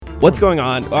What's going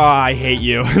on? Oh, I hate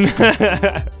you.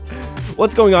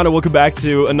 What's going on, and welcome back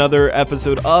to another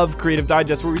episode of Creative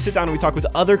Digest, where we sit down and we talk with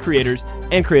other creators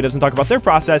and creatives and talk about their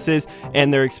processes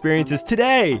and their experiences.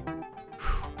 Today's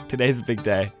a big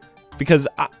day because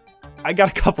I got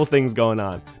a couple things going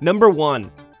on. Number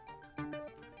one,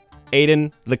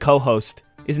 Aiden, the co-host,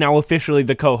 is now officially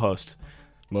the co-host.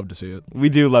 Love to see it. We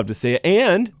do love to see it.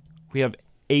 And we have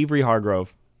Avery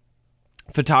Hargrove,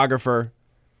 photographer,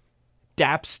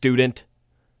 DAP student,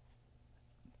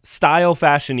 style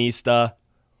fashionista.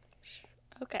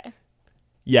 Okay.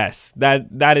 Yes,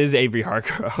 that is Avery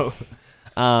Hargrove.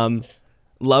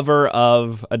 Lover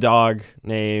of a dog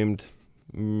named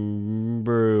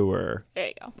Brewer. There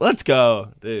you go. Let's go,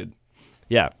 dude.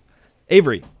 Yeah.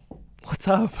 Avery, what's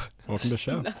up? Welcome to the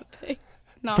show. Nothing.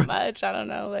 Not much. I don't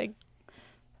know. Like,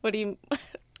 what do you...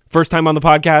 First time on the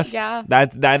podcast? Yeah.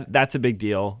 That's a big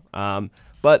deal.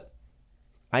 But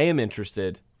I am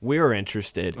interested. We're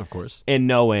interested. Of course. In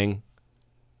knowing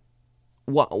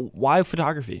why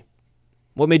photography?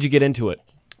 What made you get into it?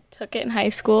 Took it in high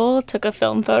school. Took a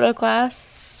film photo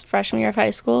class freshman year of high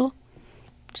school.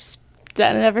 Just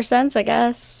done it ever since, I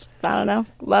guess. I don't know.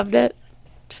 Loved it.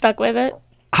 Stuck with it.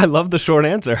 I love the short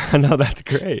answer. I know, that's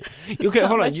great. Okay,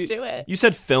 hold on. Much to it. You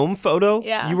said film photo?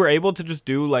 Yeah. You were able to just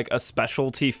do like a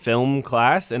specialty film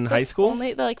class in high school?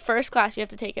 Only the first class you have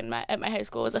to take at my high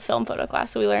school was a film photo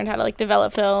class. So we learned how to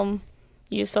develop film,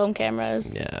 use film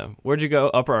cameras. Yeah. Where'd you go?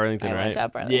 Upper Arlington, I right? went to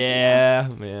Upper Arlington, yeah,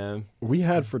 man. We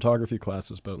had photography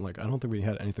classes, but I don't think we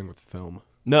had anything with film.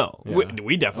 No, Yeah.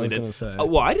 we definitely did. I was gonna say.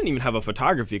 Well, I didn't even have a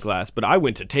photography class, but I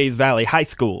went to Taze Valley High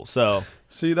School, so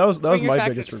See, that was Bring your my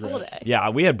tractor biggest to school regret. day. yeah,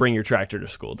 we had Bring Your Tractor to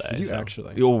School Day. Did you so.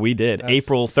 actually? Oh, we did. That's-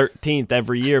 April 13th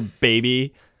every year,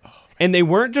 baby. And they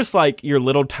weren't just like your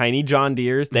little tiny John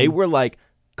Deeres. They were like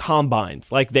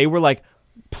combines. Like they were like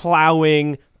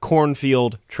plowing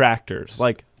cornfield tractors.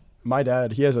 Like, My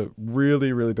dad, he has a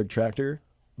really, really big tractor,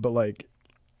 but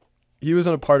he was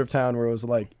in a part of town where it was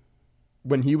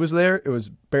when he was there, it was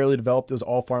barely developed. It was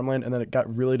all farmland, and then it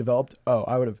got really developed. Oh,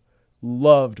 I would have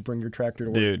loved to bring your tractor to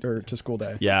work, Dude. or to school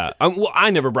day. yeah. Well, I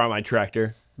never brought my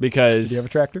tractor because Do you have a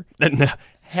tractor? No,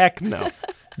 heck no.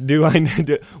 Do I need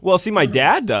to? Well, see, my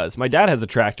dad does. My dad has a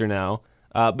tractor now,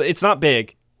 but it's not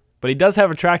big. But he does have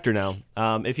a tractor now.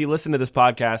 If you listen to this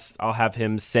podcast, I'll have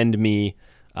him send me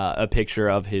a picture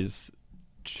of his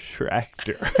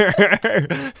tractor.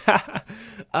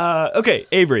 Okay,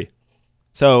 Avery.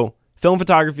 So, film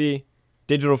photography,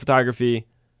 digital photography,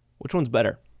 which one's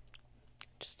better?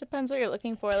 Just depends what you're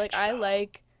looking for. I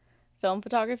like film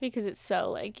photography because it's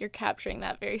so you're capturing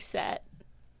that very set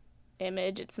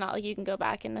image. It's not like you can go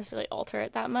back and necessarily alter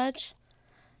it that much.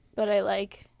 But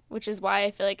which is why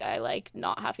I feel like I like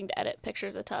not having to edit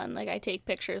pictures a ton. I take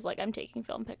pictures like I'm taking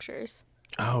film pictures.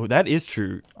 Oh, that is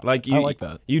true. I like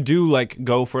that. You do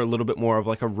go for a little bit more of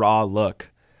a raw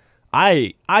look.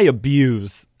 I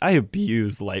abuse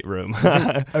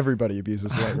Lightroom. Everybody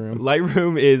abuses Lightroom.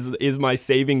 Lightroom is my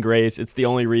saving grace. It's the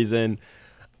only reason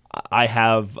I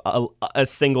have a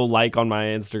single like on my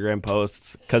Instagram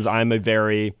posts, because I'm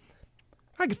I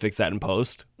can fix that in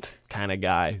post kind of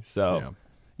guy. So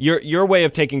Yeah. your way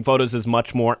of taking photos is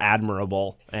much more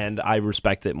admirable, and I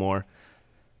respect it more.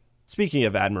 Speaking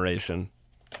of admiration,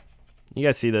 you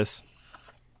guys see this?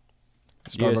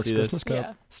 You guys Starbucks see this? Christmas cup.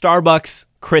 Yeah. Starbucks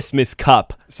Christmas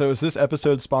cup. So is this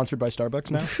episode sponsored by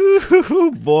Starbucks now?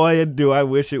 Boy, do I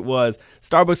wish it was.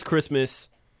 Starbucks Christmas.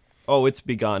 Oh, it's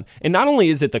begun. And not only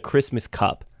is it the Christmas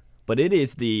cup, but it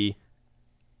is the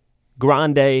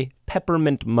Grande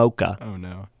Peppermint Mocha. Oh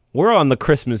no. We're on the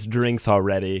Christmas drinks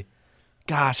already.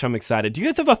 Gosh, I'm excited. Do you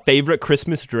guys have a favorite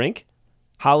Christmas drink?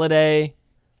 Holiday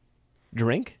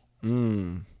drink?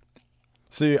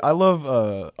 See, I love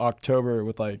October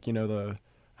with the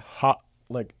hot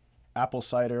apple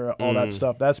cider, all that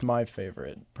stuff. That's my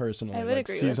favorite personally. I would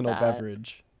agree with seasonal that.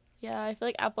 beverage. Yeah, I feel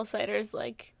like apple cider is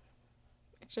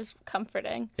it's just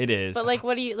comforting. It is. But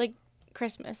what do you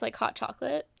Christmas? Hot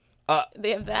chocolate?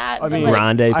 They have that. I but, mean,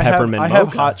 Grande I Peppermint have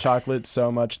Mocha. hot chocolate so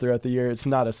much throughout the year. It's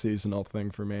not a seasonal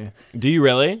thing for me. Do you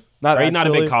really? Not Are you not a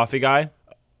big actually. coffee guy?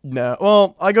 No.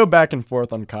 Well, I go back and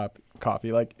forth on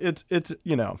coffee. It's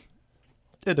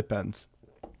it depends.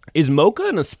 Is mocha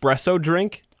an espresso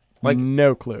drink?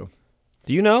 No clue.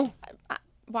 Do you know?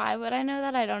 Why would I know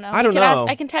that? I don't know. I don't can know.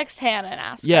 I can text Hannah and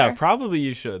ask Yeah, her. probably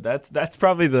you should. That's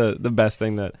probably the best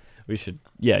thing that we should.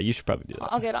 Yeah, you should probably do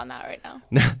that. I'll get on that right now.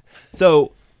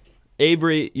 So,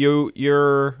 Avery,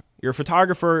 you're a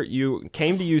photographer. You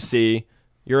came to UC.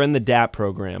 You're in the DAP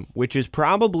program, which is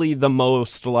probably the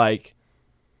most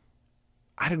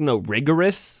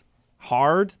rigorous,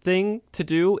 hard thing to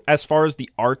do as far as the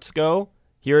arts go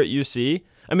here at UC.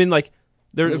 I mean, like,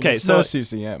 It's no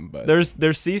CCM, but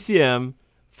there's CCM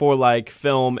for like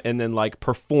film and then like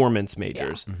performance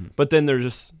majors, but then there's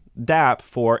just DAP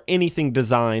for anything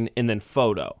design and then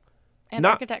photo And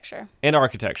architecture. and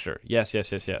architecture. Yes.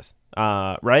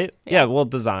 Right? Yeah. Well,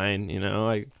 design.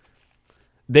 Like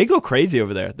they go crazy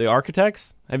over there. The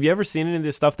architects. Have you ever seen any of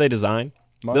the stuff they design?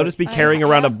 They'll just be carrying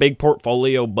around a big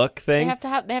portfolio book thing.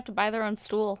 They have to buy their own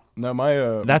stool. No,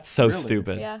 my That's so really?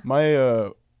 stupid. Yeah. My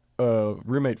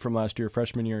roommate from last year,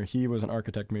 freshman year, he was an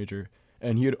architect major,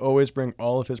 and he would always bring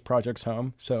all of his projects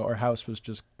home. So our house was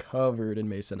just covered in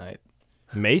masonite.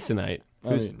 Masonite.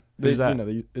 Who's that? You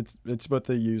know, it's what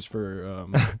they use for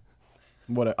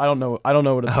what I don't know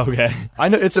what it's. Okay. I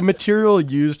know it's a material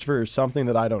used for something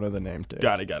that I don't know the name to.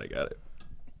 Got it.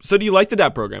 So do you like the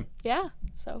DAP program? Yeah.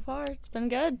 So far, it's been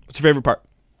good. What's your favorite part?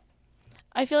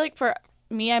 I feel like for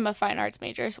me, I'm a fine arts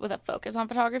major with a focus on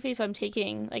photography. So I'm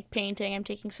taking like painting. I'm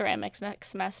taking ceramics next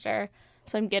semester.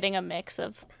 So I'm getting a mix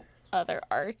of other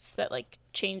arts that like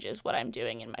changes what I'm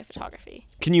doing in my photography.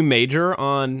 Can you major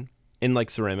in like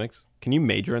ceramics? Can you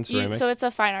major in ceramics? So it's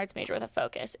a fine arts major with a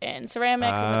focus in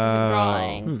ceramics, a focus in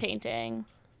drawing, painting,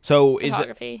 so is it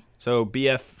photography. so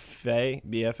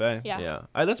BFA? Yeah.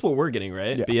 That's what we're getting,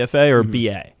 right? Yeah. BFA or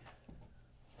BA?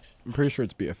 I'm pretty sure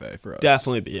it's BFA for us.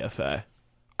 Definitely BFA.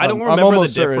 I don't I'm remember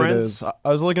almost the certain it difference. is. I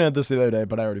was looking at this the other day,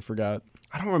 but I already forgot.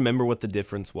 I don't remember what the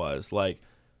difference was. Like,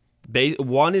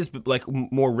 one is like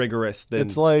more rigorous than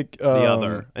It's like the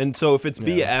other, and so if it's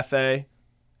BFA,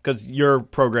 because your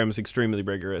program is extremely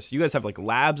rigorous, you guys have like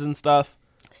labs and stuff.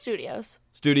 Studios.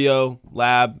 Studio,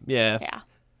 lab, yeah.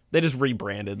 They just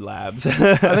rebranded labs.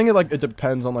 I think it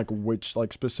depends on like which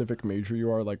like specific major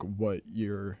you are, like what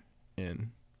you're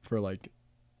in for like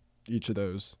each of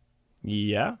those.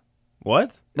 Yeah.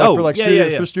 What? Like for like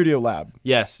for studio lab.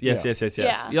 Yes. Yeah.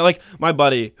 Yeah, like my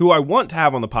buddy, who I want to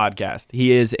have on the podcast,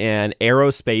 he is an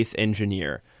aerospace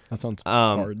engineer. That sounds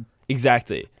hard.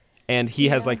 Exactly. And he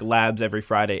has like labs every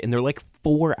Friday, and they're like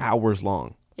 4 hours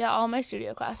long. Yeah, all my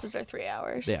studio classes are 3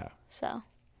 hours. Yeah. So. I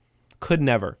could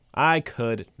never. I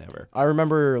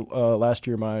remember last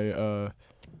year my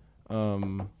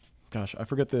gosh, I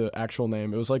forget the actual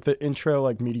name. It was like the intro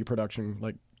like media production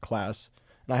like class,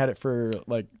 and I had it for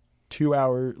like 2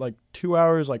 hours, like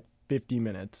 50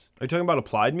 minutes. Are you talking about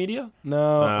applied media?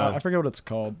 No, I forget what it's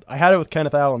called. I had it with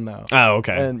Kenneth Allen though. Oh,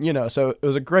 okay. And so it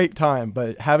was a great time,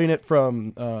 but having it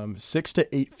from 6 to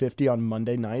 8:50 on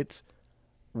Monday nights,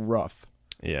 rough.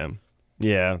 Yeah.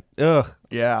 Ugh.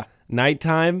 Yeah.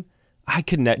 Nighttime. I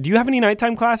could do you have any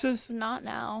nighttime classes? Not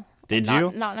now. Did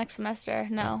you? Not next semester.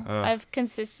 No. I've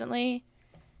consistently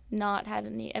not had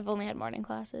any. I've only had morning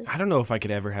classes. I don't know if I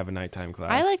could ever have a nighttime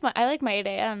class. I like my 8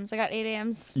 a.m.s. I got 8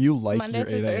 a.m.s. You like Monday your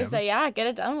through 8 Thursday. a.m.s? Yeah, get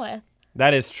it done with.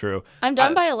 That is true. I'm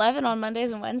done by 11 on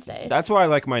Mondays and Wednesdays. That's why I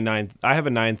like my 9. I have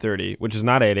a 9:30, which is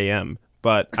not 8 a.m.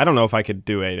 But I don't know if I could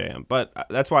do 8 a.m. But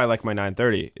that's why I like my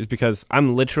 9:30 is because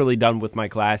I'm literally done with my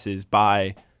classes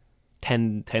by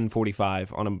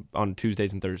 10:45 on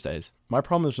Tuesdays and Thursdays. My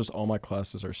problem is just all my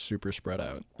classes are super spread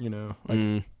out. Like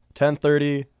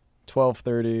 10:30,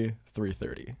 12:30,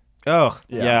 3:30. Oh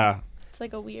yeah. It's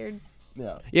like a weird.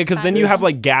 Yeah. Yeah, because then you have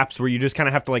like gaps where you just kind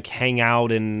of have to like hang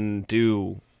out and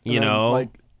do, you And then, know. like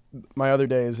my other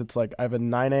days, it's like I have a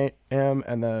 9 a.m.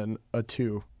 and then a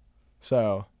 2.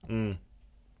 So.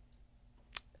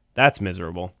 That's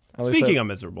miserable. Speaking of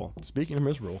miserable.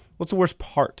 What's the worst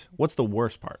part? What's the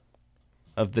worst part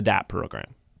of the DAP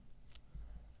program?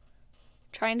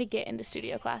 Trying to get into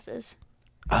studio classes.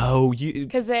 Oh, you.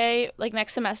 Because they, like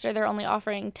next semester, they're only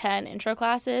offering 10 intro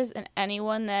classes, and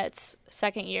anyone that's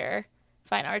second year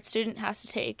fine arts student has to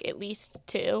take at least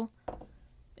 2,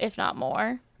 if not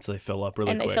more. So they fill up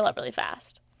really quick. And they fill up really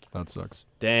fast. That sucks.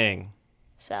 Dang.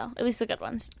 So at least the good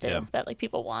ones do that like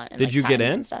people want. And, Did like, you get times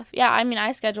in? And stuff. Yeah, I mean,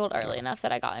 I scheduled early enough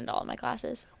that I got into all my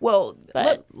classes. Well,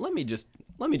 But- let me just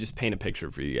paint a picture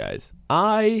for you guys.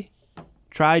 I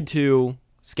tried to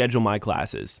schedule my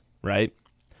classes, right?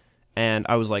 And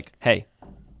I was like, "Hey,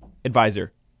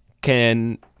 advisor,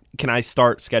 can I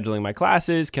start scheduling my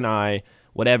classes? Can I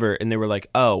whatever?" And they were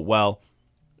like, "Oh, well,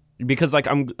 because like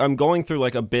I'm going through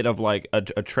like a bit of like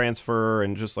a transfer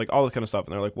and just like all this kind of stuff."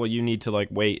 And they're like, "Well, you need to like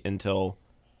wait until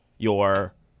we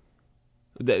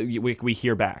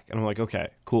hear back." And I'm like, "Okay,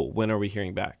 cool. When are we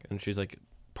hearing back?" And she's like,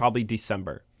 "Probably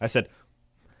December." I said,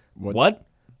 What?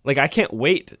 Like, I can't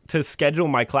wait to schedule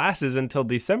my classes until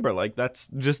December. Like, that's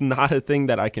just not a thing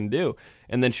that I can do.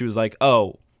 And then she was like,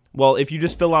 "Oh, well, if you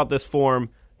just fill out this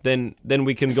form, then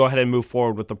we can go ahead and move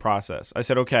forward with the process." I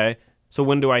said, "Okay, so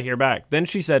when do I hear back?" Then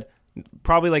she said,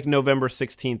 "Probably like November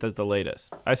 16th at the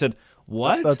latest." I said,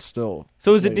 What? That's still.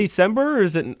 So is it late. December or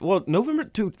is it November?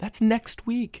 Dude, that's next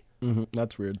week.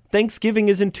 That's weird. Thanksgiving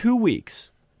is in 2 weeks.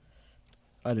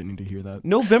 I didn't need to hear that.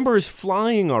 November is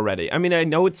flying already. I mean, I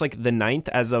know it's like the 9th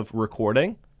as of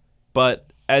recording,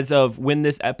 but as of when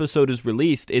this episode is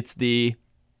released, it's the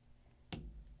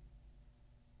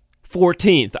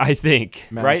 14th, I think.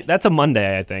 Math. Right? That's a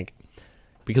Monday, I think.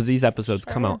 Because these episodes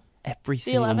come Sure. out every The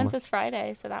single 11th month. is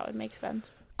Friday, so that would make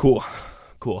sense. Cool.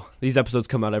 These episodes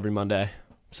come out every Monday.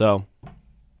 So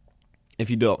if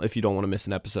you don't want to miss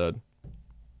an episode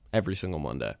every single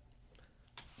Monday.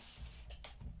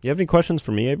 You have any questions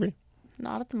for me, Avery?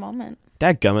 Not at the moment.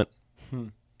 Dadgummit.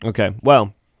 Okay.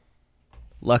 Well,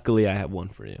 luckily I have one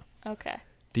for you. Okay.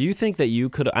 Do you think that you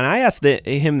could, and I asked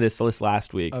him this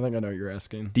last week. I think I know what you're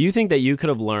asking. Do you think that you could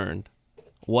have learned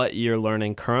what you're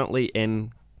learning currently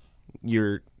in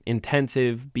your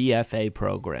intensive BFA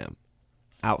program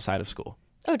outside of school?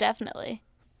 Oh, definitely.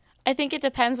 I think it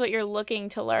depends what you're looking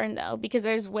to learn, though, because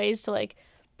there's ways to, like,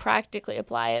 practically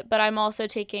apply it. But I'm also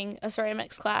taking a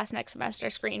ceramics class next semester,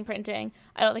 screen printing.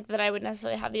 I don't think that I would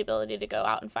necessarily have the ability to go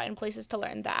out and find places to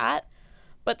learn that.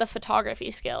 But the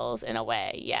photography skills, in a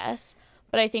way, yes.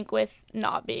 But I think with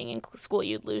not being in school,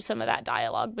 you'd lose some of that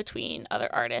dialogue between other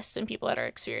artists and people that are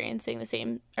experiencing the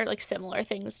same or, like, similar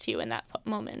things to you in that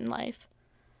moment in life.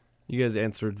 You guys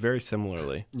answered very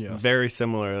similarly. Yes. Very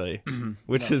similarly,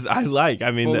 which is, I like.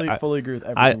 I mean, Fully agree with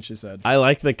everything she said. I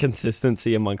like the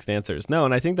consistency amongst answers. No,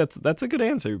 and I think that's a good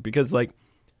answer because, like,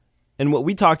 and what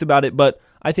we talked about it, but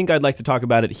I think I'd like to talk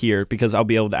about it here because I'll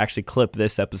be able to actually clip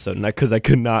this episode because I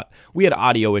could not. We had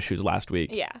audio issues last week.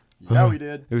 Yeah. Yeah, we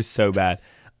did. It was so bad.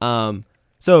 But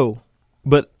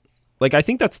like, I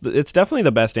think it's definitely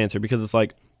the best answer because it's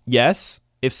like, yes,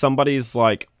 if somebody's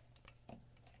like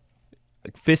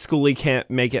fiscally can't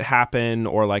make it happen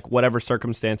or like whatever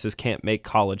circumstances can't make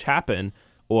college happen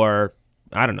or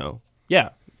I don't know. Yeah,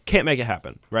 can't make it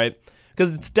happen, right?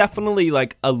 Because it's definitely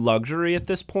like a luxury at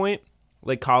this point,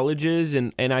 like college is,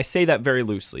 and I say that very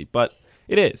loosely, but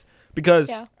it is.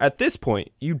 Because at this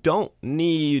point, you don't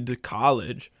need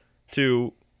college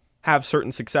to have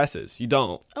certain successes. You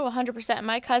don't. Oh, 100%.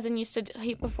 My cousin used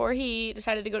to, before he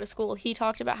decided to go to school, he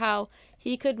talked about how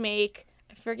he could make,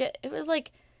 I forget, it was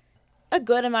like a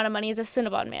good amount of money as a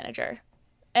Cinnabon manager,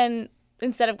 and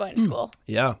instead of going to school.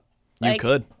 Yeah, you Like,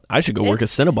 could. I should go work at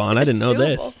Cinnabon. I didn't know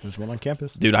this. doable. There's one on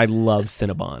campus. Dude, I love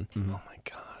Cinnabon. Oh my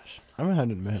gosh. I don't have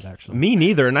to admit it, actually. Me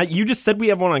neither. And you just said we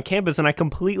have one on campus, and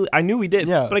I knew we did,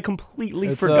 Yeah. but I completely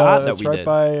It's, forgot that it's we right did.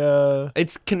 by,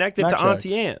 It's connected Mac to Shack.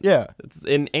 Auntie Anne. yeah. It's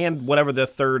and whatever the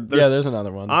third. There's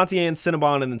another one. Auntie Anne,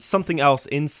 Cinnabon, and then something else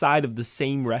inside of the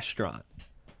same restaurant.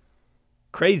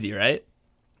 Crazy, right?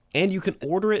 And you can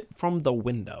order it from the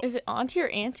window. Is it auntie or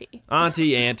auntie?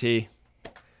 Auntie.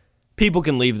 People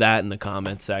can leave that in the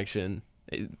comment section,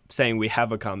 saying we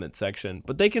have a comment section,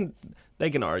 but they can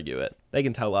argue it. They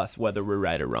can tell us whether we're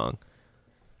right or wrong.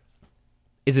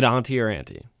 Is it auntie or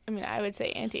auntie? I mean, I would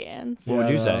say Auntie Anne's. What would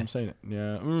you no, say? I'm saying it.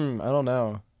 Yeah. I don't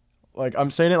know. Like, I'm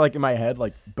saying it, like, in my head,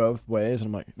 like, both ways, and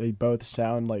I'm like, they both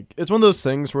sound like... It's one of those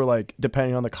things where, like,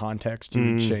 depending on the context,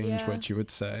 you would change Yeah. what you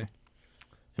would say.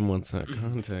 In what's that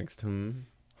context?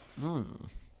 No,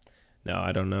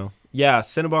 I don't know. Yeah,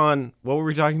 Cinnabon, what were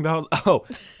we talking about? Oh,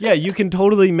 yeah, you can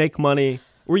totally make money,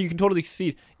 or you can totally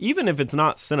succeed, even if it's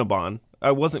not Cinnabon.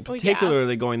 I wasn't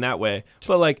particularly going that way.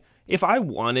 But, like, if I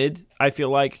wanted, I feel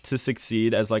like, to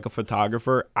succeed as, like, a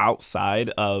photographer outside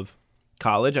of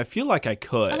college, I feel like I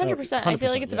could. 100%. I feel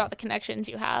like 100%, it's yeah. about the connections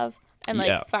you have and, like,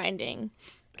 Yeah. finding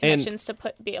connections to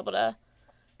be able to,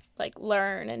 like,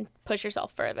 learn and push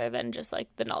yourself further than just, like,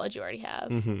 the knowledge you already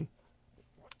have.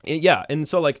 Yeah, and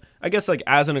so, like, I guess, like,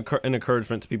 as an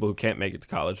encouragement to people who can't make it to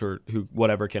college or who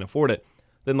whatever can afford it,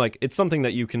 then, like, it's something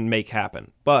that you can make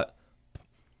happen. But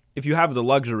if you have the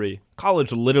luxury,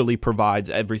 college literally provides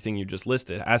everything you just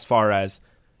listed as far as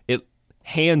it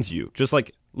hands you, just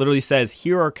like literally says,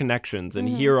 here are connections and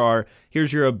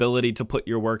here's your ability to put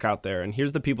your work out there and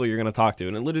here's the people you're going to talk to.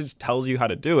 And it literally just tells you how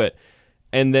to do it.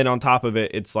 And then on top of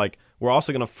it, it's like, we're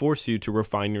also going to force you to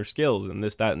refine your skills and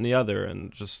this, that, and the other.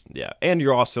 And just, yeah. And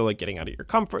you're also, like, getting out of your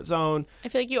comfort zone. I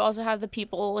feel like you also have the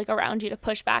people, like, around you to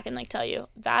push back and, like, tell you,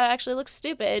 that actually looks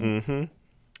stupid.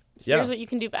 Yeah. Here's what you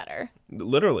can do better.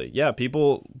 Literally. Yeah.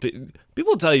 People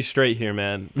tell you straight here,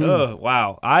 man. Oh,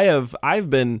 wow. I've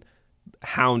been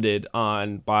hounded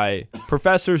on by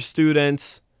professors,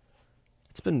 students.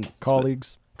 It's been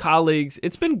Colleagues. colleagues.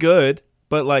 It's been good,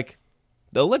 but, like,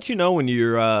 they'll let you know when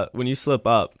you slip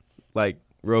up, like,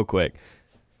 real quick.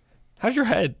 How's your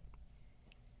head?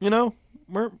 You know,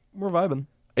 we're vibing.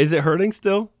 Is it hurting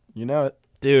still? You know it.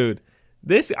 Dude,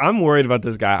 I'm worried about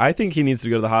this guy. I think he needs to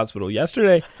go to the hospital.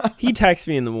 Yesterday, he texted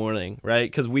me in the morning, right?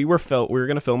 Because we were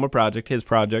going to film a project, his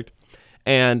project,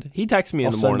 and he texted me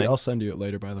in the morning. I'll send you it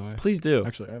later, by the way. Please do.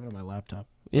 Actually, I have it on my laptop.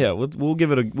 Yeah, we'll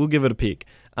give it a peek.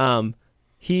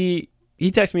 He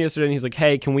texted me yesterday and he's like,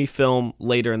 "Hey, can we film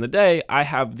later in the day? I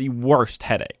have the worst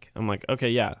headache." I'm like, "Okay,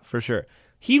 yeah, for sure."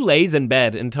 He lays in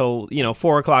bed until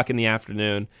 4:00 in the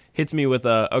afternoon. Hits me with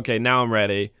 "Okay, now I'm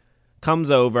ready." Comes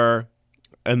over,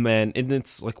 and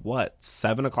it's like what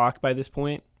 7:00 by this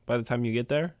point. By the time you get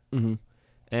there,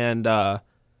 and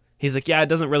he's like, "Yeah, it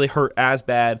doesn't really hurt as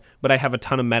bad, but I have a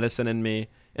ton of medicine in me."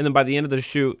 And then by the end of the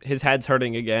shoot, his head's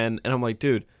hurting again, and I'm like,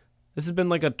 "Dude, this has been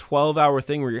like a 12-hour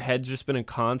thing where your head's just been in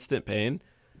constant pain.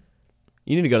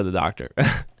 You need to go to the doctor."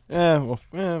 We'll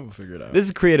figure it out. This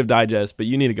is Creative Digest, but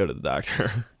you need to go to the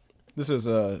doctor. This is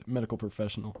a medical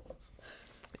professional.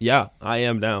 Yeah, I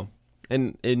am down.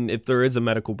 And if there is a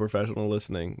medical professional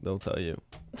listening, they'll tell you.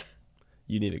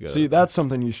 You need to go. See, that's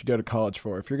something you should go to college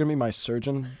for. If you're going to be my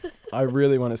surgeon, I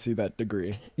really want to see that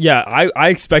degree. Yeah, I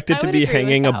expect it I to would be agree with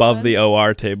hanging that above one. the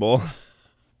OR table.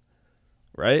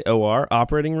 Right? OR?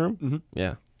 Operating room? Mm-hmm.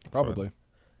 Yeah. Probably.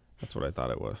 That's what I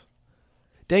thought it was.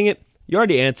 Dang it. You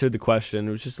already answered the question.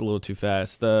 It was just a little too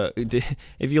fast.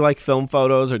 If you like film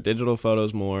photos or digital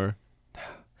photos more,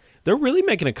 they're really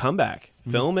making a comeback.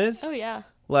 Film is. Oh yeah.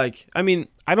 Like, I mean,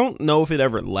 I don't know if it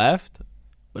ever left,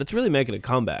 but it's really making a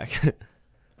comeback.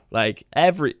 Like,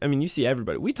 you see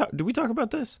everybody. Did we talk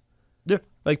about this? Yeah.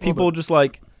 Like, people just,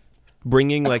 like,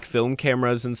 bringing, like, film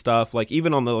cameras and stuff. Like,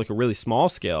 even on like, a really small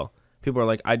scale, people are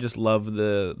like, I just love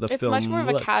the It's film much more of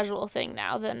a look. casual thing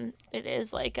now than it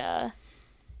is like a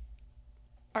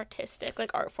artistic,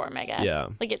 like art form, I guess. Yeah.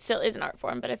 Like it still is an art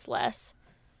form, but it's less.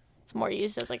 It's more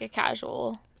used as like a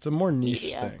casual. It's a more niche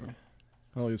Media. thing.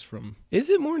 At least from... Is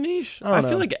it more niche? I don't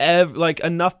feel know. like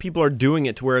enough people are doing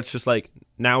it to where it's just, like,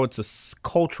 now it's a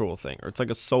cultural thing. Or it's, like,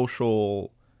 a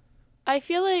social I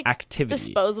feel like activity.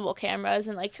 disposable cameras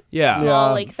and like Yeah. small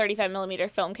Yeah. like 35 millimeter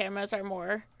film cameras are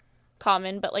more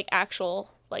common, but like actual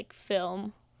like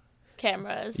film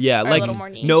cameras Yeah, are like a little more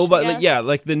niche. no, but I like, guess. yeah,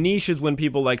 like the niche is when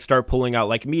people like start pulling out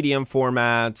like medium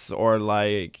formats or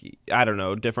like I don't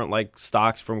know, different like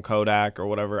stocks from Kodak or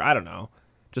whatever. I don't know,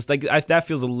 just like that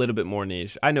feels a little bit more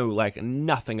niche. I know like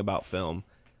nothing about film.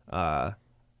 Yeah,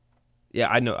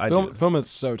 I know. I do. Film is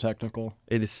so technical.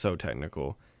 It is so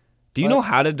technical. Do you know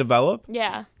how to develop?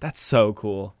 Yeah, That's so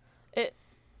cool. it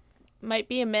might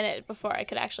be a minute before I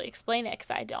could actually explain it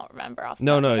because I don't remember off the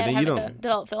No, top of no, my head. I you haven't don't-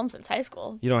 developed film since high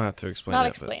school. You don't have to explain. Not it,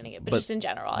 explaining it, but but just in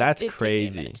general. that's It'd take me a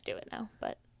crazy. minute to do it now,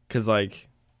 but Because, like,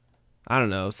 I don't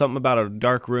know, something about a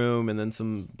dark room and then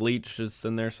some bleach is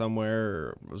in there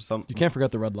somewhere or something. You can't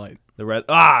forget the red light. The red.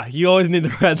 You always need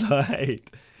the red light.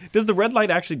 Does the red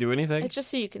light actually do anything? it's just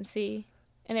so you can see,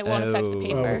 and it won't affect the Oh.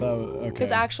 paper. Okay.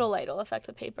 Because actual light will affect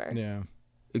the paper. Yeah.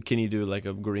 Can you do, like,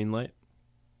 a green light?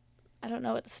 I don't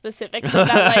know what the specifics of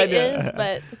that light Yeah. is,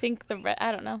 but I think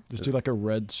I don't know. Just do like a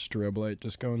red strobe light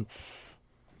just going...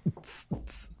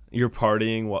 You're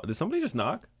partying. What? Did somebody just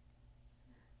knock?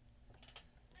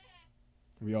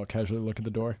 We all casually look at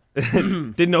the door.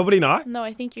 Did nobody knock? No,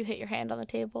 I think you hit your hand on the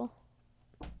table.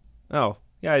 Oh,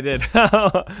 yeah, I did.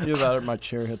 Either that or my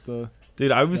chair hit the...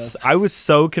 Dude, I was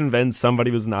so convinced somebody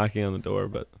was knocking on the door,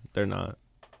 but they're not.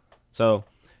 So,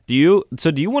 do you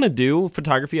want to do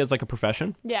photography as like a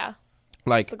profession? Yeah,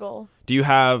 Like, that's the goal. do you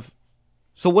have?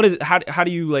 So, what is? How do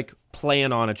you like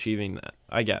plan on achieving that?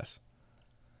 I guess.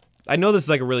 I know this is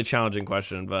like a really challenging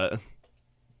question, but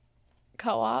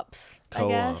Co-ops, I co-ops.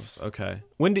 guess. Okay.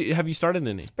 When have you started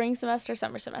any? Spring semester,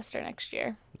 summer semester next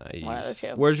year. Nice. One of the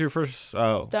two. Where's your first?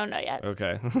 Oh, Don't know yet.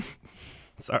 okay.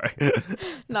 Sorry.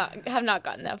 Have not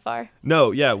gotten that far.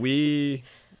 No, yeah,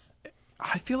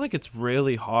 I feel like it's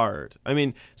really hard. I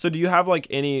mean, so do you have like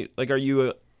any like are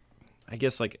you I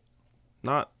guess like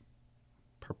not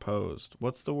proposed.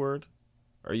 What's the word?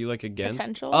 Are you like against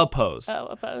Potential? opposed? Oh,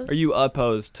 opposed. Are you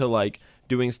opposed to like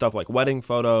doing stuff like wedding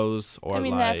photos or I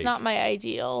mean, like that's not my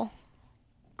ideal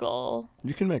goal.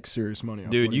 You can make serious money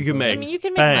off Dude, wedding you can photos. make- I mean, you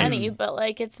can make Bang. money, but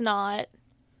like it's not.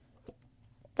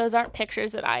 Those aren't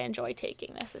pictures that I enjoy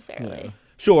taking necessarily. Yeah.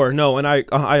 Sure, no, and I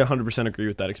 100% agree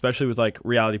with that, especially with like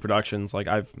reality productions. Like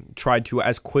I've tried to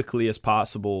as quickly as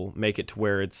possible make it to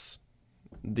where it's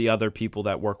the other people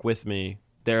that work with me,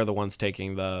 they're the ones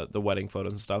taking the wedding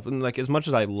photos and stuff. And like as much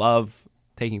as I love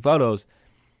taking photos,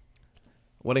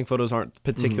 wedding photos aren't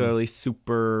particularly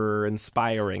super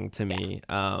inspiring to me.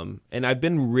 And I've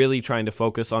been really trying to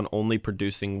focus on only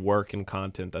producing work and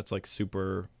content that's like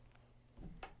super,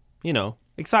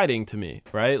 exciting to me,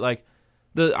 right? Like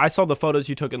I saw the photos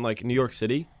you took in like New York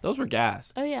City. Those were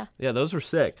gas. Oh yeah. Yeah, those were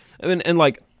sick. And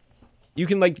like you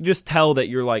can like just tell that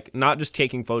you're like not just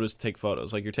taking photos to take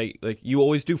photos. Like you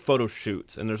always do photo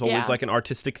shoots, and there's always like an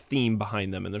artistic theme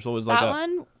behind them, and there's always like that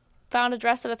one found a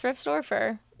dress at a thrift store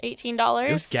for $18.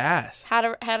 It was gas. Had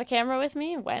a camera with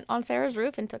me, went on Sarah's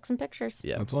roof and took some pictures.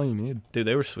 Yeah, That's all you need. dude,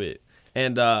 they were sweet.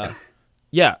 And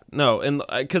yeah, no, and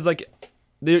because like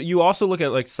you also look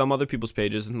at like some other people's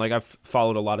pages, and like I've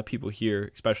followed a lot of people here,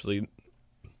 especially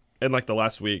in like the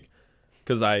last week,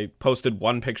 because I posted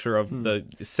one picture of the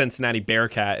Cincinnati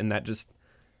Bearcat, and that just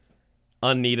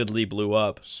unneededly blew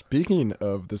up. Speaking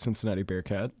of the Cincinnati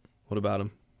Bearcat, What about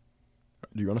him?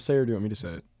 do you want to say it or do you want me to say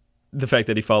it? The fact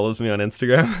that he follows me on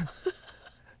Instagram.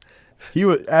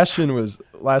 Ashton was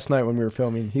last night when we were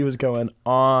filming. He was going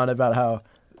on about how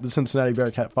the Cincinnati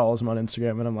Bearcat follows him on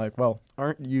Instagram, and I'm like, well,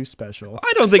 aren't you special?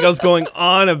 I don't think I was going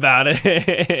on about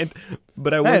it,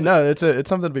 but I was. Hey, no, it's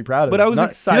something to be proud of. But I was He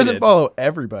excited. doesn't follow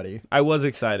everybody. I was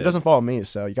excited. He doesn't follow me,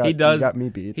 so you got me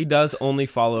beat. He does only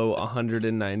follow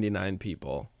 199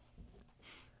 people.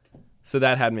 So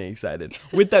that had me excited.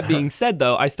 With that being said,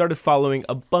 though, I started following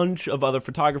a bunch of other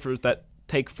photographers that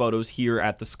take photos here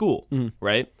at the school,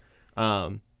 right?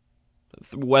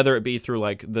 Whether it be through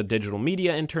like the digital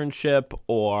media internship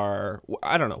or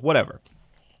I don't know, whatever.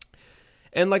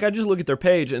 And like I just look at their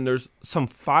page and there's some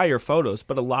fire photos,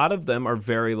 but a lot of them are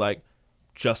very like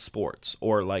just sports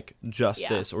or like just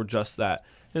this or just that.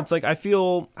 And it's like I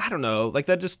don't know, like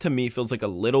that just to me feels like a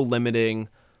little limiting.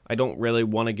 I don't really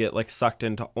want to get like sucked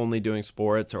into only doing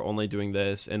sports or only doing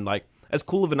this. And like as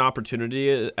cool of an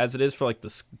opportunity as it is for like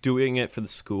doing it for the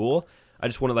school, I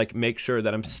just want to like make sure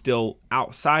that I'm still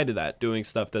outside of that doing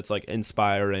stuff that's like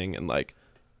inspiring and like,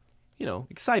 you know,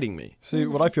 exciting me. See,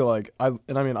 what I feel like, I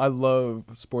love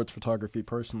sports photography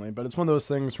personally, but it's one of those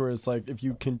things where it's like if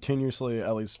you continuously,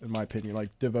 at least in my opinion,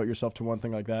 like devote yourself to one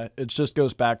thing like that, it just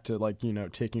goes back to like, you know,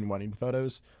 taking wedding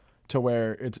photos to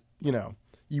where it's, you know,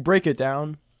 you break it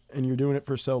down and you're doing it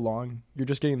for so long, you're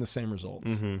just getting the same results.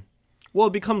 Mm-hmm. Well,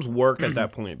 it becomes work at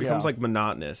that point. It becomes like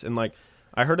monotonous. And like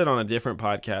I heard it on a different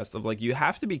podcast of like you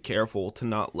have to be careful to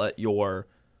not let your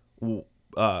your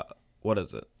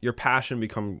passion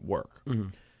become work.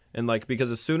 And like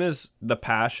because as soon as the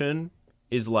passion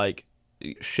is like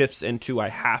shifts into I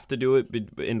have to do it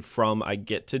and from I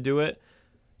get to do it,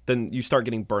 then you start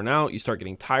getting burnt out, you start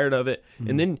getting tired of it.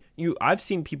 And then I've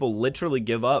seen people literally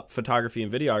give up photography and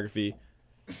videography.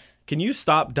 Can you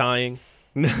stop dying?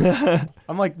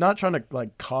 I'm like not trying to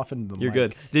like cough into the mic. You're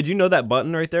good. Did you know that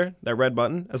button right there? That red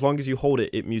button? As long as you hold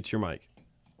it, it mutes your mic.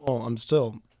 Well, I'm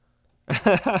still.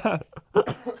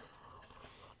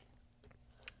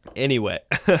 Anyway.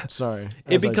 Sorry.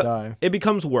 I die. It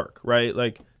becomes work, right?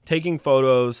 Like taking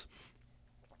photos.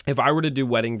 If I were to do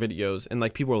wedding videos and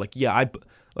like people are like, yeah,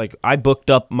 I booked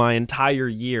up my entire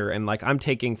year and like I'm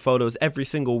taking photos every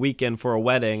single weekend for a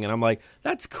wedding, and I'm like,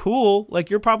 that's cool. Like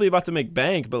you're probably about to make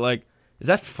bank, but like, is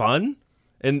that fun?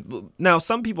 And now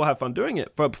some people have fun doing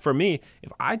it. For me,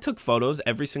 if I took photos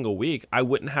every single week, I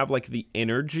wouldn't have like the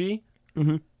energy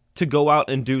to go out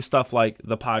and do stuff like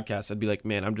the podcast. I'd be like,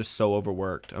 man, I'm just so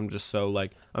overworked. I'm just so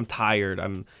like, I'm tired.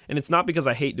 And it's not because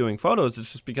I hate doing photos.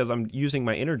 It's just because I'm using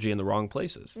my energy in the wrong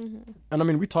places. Mm-hmm. And I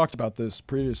mean, we talked about this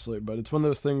previously, but it's one of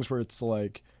those things where it's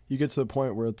like, you get to the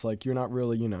point where it's like, you're not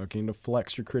really, you know, getting to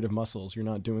flex your creative muscles. You're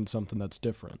not doing something that's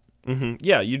different.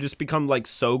 Yeah, you just become like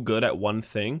so good at one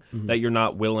thing that you're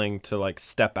not willing to like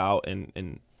step out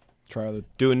and try to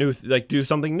do a new do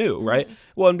something new, right?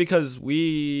 Well, and because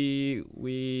we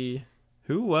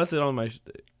who was it on my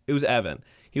it was Evan.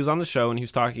 He was on the show and he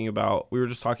was talking about we were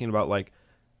just talking about like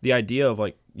the idea of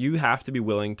like you have to be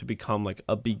willing to become like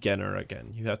a beginner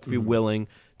again. You have to be willing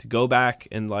to go back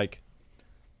and like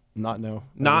not know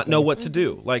what to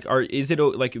do. Like is it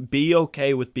like be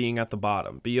okay with being at the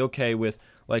bottom. Be okay with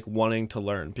like wanting to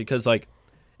learn, because like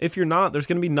if you're not, there's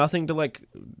going to be nothing to like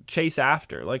chase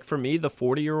after. Like for me, the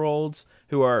 40-year-olds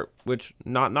who are, which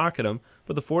not knocking them,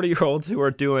 but the 40-year-olds who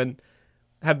are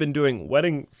have been doing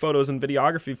wedding photos and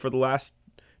videography for the last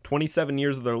 27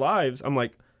 years of their lives. I'm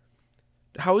like,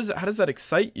 how does that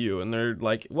excite you? And they're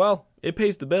like, well, it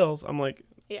pays the bills. I'm like,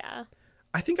 yeah,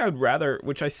 I think I would rather,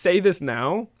 which I say this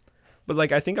now, but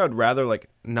like, I think I would rather like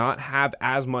not have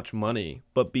as much money,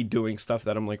 but be doing stuff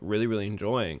that I'm like really, really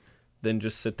enjoying than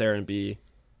just sit there and be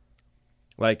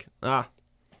like, I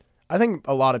think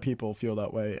a lot of people feel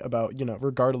that way about, you know,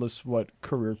 regardless what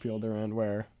career field they're in,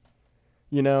 where,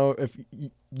 you know, if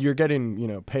you're getting, you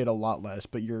know, paid a lot less,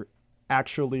 but you're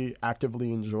actually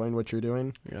actively enjoying what you're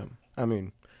doing. Yeah. I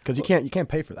mean, because you can't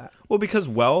pay for that. Well, because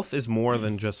wealth is more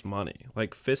than just money.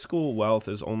 Like fiscal wealth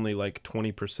is only like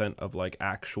 20% of like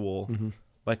actual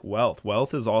like wealth.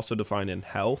 Wealth is also defined in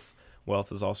health.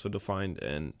 Wealth is also defined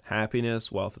in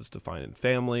happiness. Wealth is defined in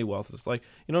family. Wealth is like,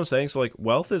 you know what I'm saying? So like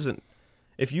wealth isn't,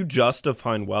 if you just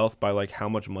define wealth by like how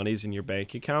much money's in your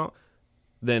bank account,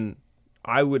 then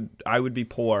I would be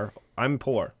poor. I'm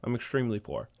poor. I'm extremely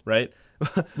poor, right?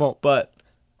 Well, But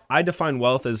I define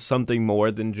wealth as something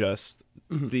more than just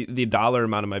the dollar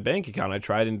amount of my bank account. I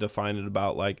tried and define it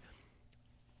about like,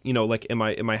 you know, like am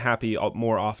I happy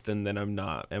more often than I'm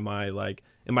not? Am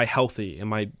I healthy?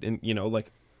 You know,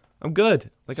 like I'm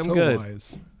good. Like I'm so good.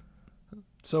 Wise.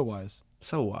 So wise.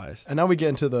 So wise. And now we get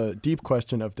into the deep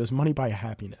question of, does money buy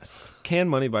happiness? Can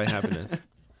money buy happiness?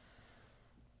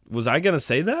 Was I gonna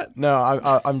say that? No,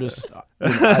 I'm just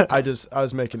I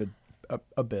was making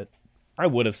a bit. I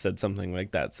would have said something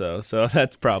like that. So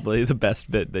that's probably the best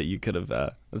bit that you could have.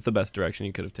 That's the best direction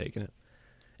you could have taken it.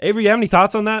 Avery, you have any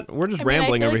thoughts on that? We're just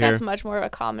rambling I feel over like here. That's much more of a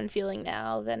common feeling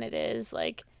now than it is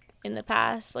like in the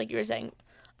past. Like you were saying,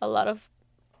 a lot of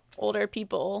older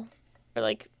people, or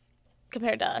like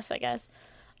compared to us, I guess,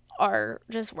 are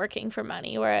just working for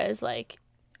money, whereas like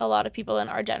a lot of people in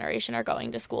our generation are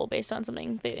going to school based on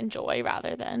something they enjoy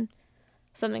rather than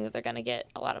something that they're going to get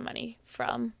a lot of money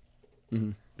from.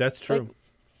 That's true. Like,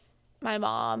 my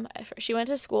mom, she went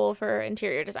to school for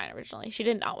interior design originally. She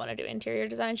did not want to do interior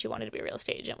design. She wanted to be a real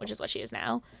estate agent, which is what she is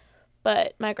now.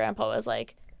 But my grandpa was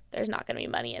like, there's not going to be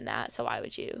money in that, so why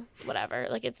would you, whatever.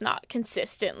 Like, it's not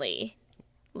consistently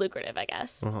lucrative, I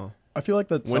guess. I feel like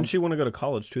that's When did she want to go to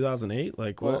college? 2008?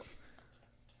 Like what?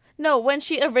 No, when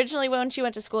she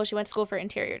went to school, she went to school for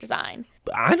interior design.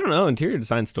 I don't know. Interior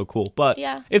design's still cool, but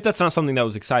Yeah. if that's not something that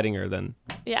was exciting her, then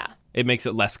Yeah. it makes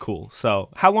it less cool. So,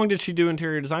 how long did she do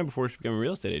interior design before she became a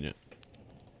real estate agent?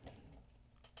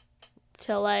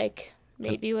 Till like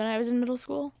maybe when I was in middle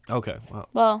school. Okay, wow.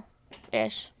 Well,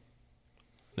 ish.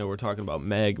 No, we're talking about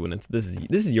Meg when this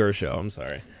is your show. I'm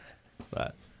sorry,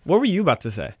 but what were you about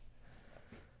to say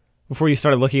before you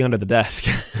started looking under the desk?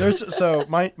 so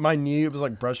my knee was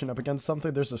like brushing up against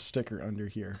something. There's a sticker under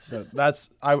here, so that's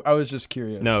I was just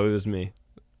curious. No, it was me.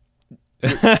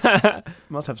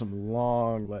 Must have some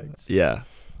long legs. Yeah,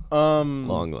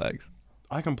 long legs.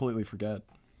 I completely forget.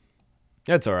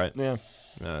 That's all right. Yeah,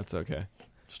 No, it's okay.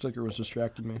 sticker was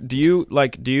distracting me. Do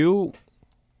you?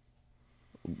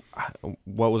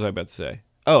 What was I about to say?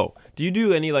 Oh, do you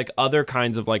do any like other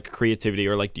kinds of like creativity,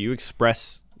 or like do you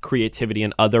express creativity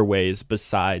in other ways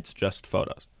besides just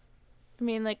photos? I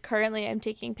mean, like currently I'm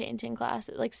taking painting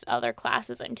classes, like other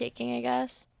classes I'm taking, I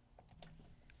guess.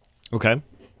 Okay.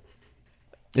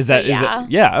 Is that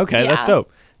yeah, okay, that's Yeah.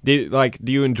 dope. Do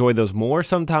you enjoy those more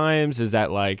sometimes? Is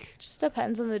that like Just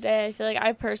depends on the day. I feel like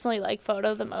I personally like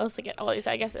photo the most. Like it always,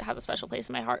 I guess it has a special place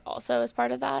in my heart also as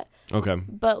part of that. okay.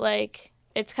 But like,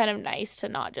 it's kind of nice to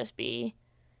not just be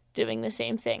doing the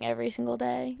same thing every single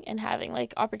day and having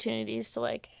like opportunities to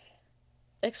like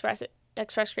express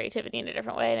creativity in a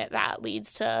different way, and that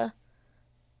leads to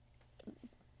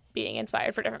being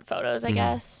inspired for different photos, I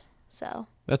guess. So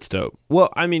That's dope. Well,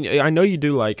 I mean, I know you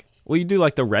do like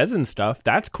the resin stuff.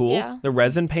 That's cool. Yeah. The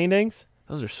resin paintings,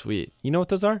 those are sweet. You know what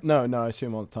those are? No, I see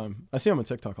them all the time. I see them on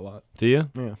TikTok a lot. Do you?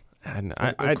 Yeah, And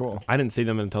They're cool. I didn't see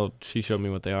them until she showed me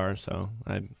what they are, so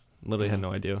I literally had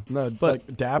no idea. No, But-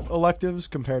 like DAP electives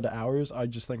compared to ours, I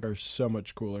just think are so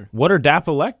much cooler. What are DAP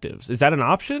electives? Is that an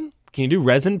option? Can you do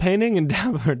resin painting and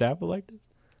DAP electives?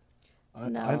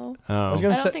 no, I Oh, was I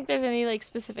gonna don't say think there's any like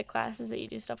specific classes that you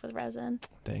do stuff with resin.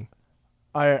 dang.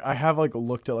 I have like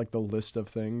looked at like the list of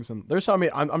things, and there's some. I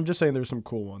mean, I'm just saying there's some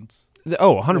cool ones.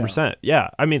 Oh, 100%. Yeah.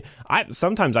 I mean,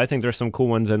 sometimes I think there's some cool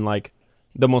ones in like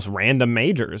the most random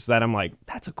majors that I'm like,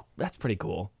 that's pretty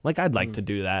cool. Like I'd like to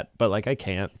do that, but like I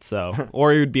can't. So,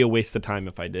 or it would be a waste of time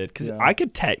if I did, because Yeah. I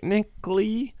could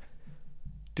technically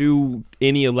do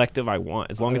any elective I want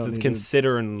as long I as don't it's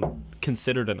need to-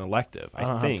 considered an elective. I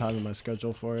don't I think. have time in my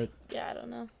schedule for it. Yeah, I don't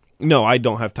know. No, I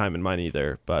don't have time in mine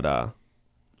either. But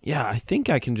yeah, I think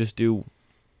I can just do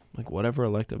like whatever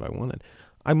elective I wanted.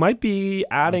 I might be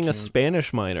adding a can't.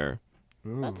 Spanish minor.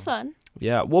 That's fun.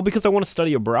 Yeah, well, because I want to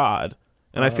study abroad,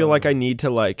 and I feel like I need to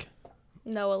like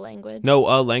Know a language. know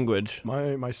a language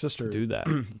My sister to do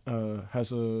that.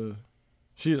 has a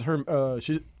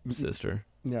Sister.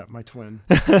 yeah, my twin.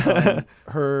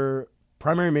 Her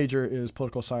primary major is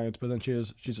political science, but then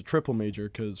she's a triple major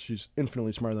because she's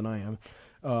infinitely smarter than I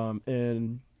am,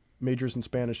 and majors in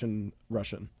Spanish and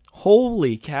Russian.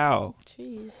 Holy cow,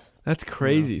 Jeez. that's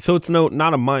crazy. So it's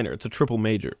not a minor; it's a triple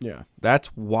major. Yeah,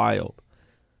 That's wild.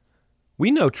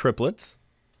 We know triplets.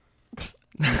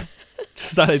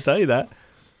 Just thought I'd tell you that.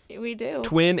 We do.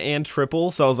 twin and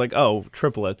triple. So I was like, oh,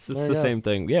 triplets. It's There the you go. same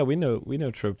thing. Yeah, we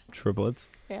know triplets.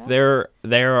 Yeah.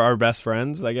 They're our best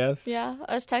friends, I guess. Yeah.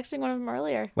 I was texting one of them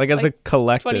earlier. Like as a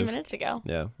collective. 20 minutes ago.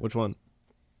 Yeah. Which one?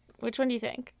 Which one do you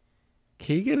think?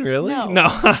 Keegan, really? No. No.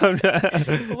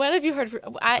 When have you heard?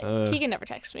 Keegan never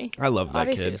texted me. I love that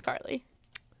Obviously, it kid. was Carly.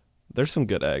 There's some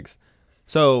good eggs.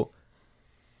 So,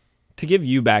 to give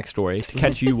you backstory, to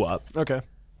catch you up, Okay.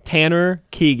 Tanner,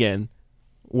 Keegan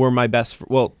were my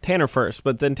well, Tanner first,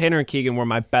 but then Tanner and Keegan were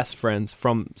my best friends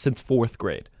since 4th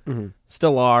grade. Mm-hmm.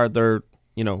 Still are. They're,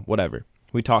 whatever.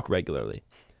 We talk regularly.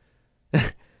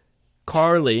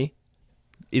 Carly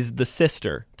is the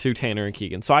sister to Tanner and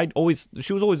Keegan. So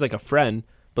she was always like a friend,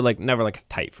 but like never like a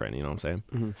tight friend, you know what I'm saying?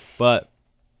 Mm-hmm. But,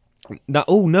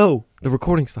 oh no, the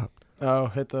recording stopped. Oh,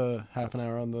 hit the half an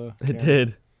hour on the. It camera.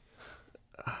 did.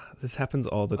 This happens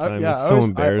all the time. Yeah, It's so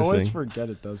embarrassing. I always forget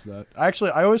it does that.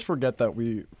 Actually, I always forget that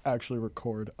we actually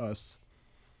record us.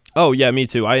 Oh yeah, me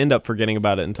too. I end up forgetting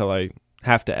about it until I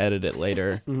have to edit it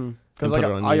later. Because And like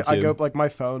put it on I YouTube. go like my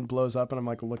phone blows up and I'm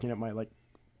like looking at my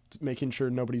making sure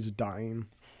nobody's dying.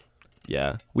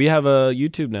 Yeah, we have a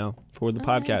YouTube now for the Oh,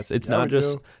 podcast. nice. It's Yeah, not we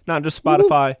just do. not just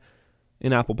Spotify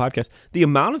and Apple Podcasts. The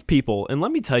amount of people, and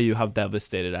let me tell you how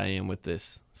devastated I am with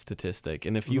this statistic.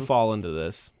 And if you fall into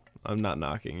this, I'm not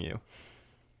knocking you.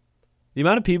 The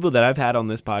amount of people that I've had on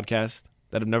this podcast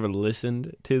that have never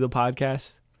listened to the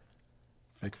podcast.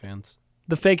 Fake fans.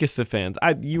 The fakest of fans.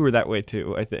 You were that way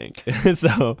too, I think.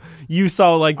 So you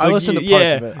saw like I listened to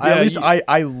parts of it. At least you-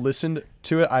 I listened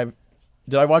to it.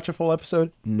 Did I watch a full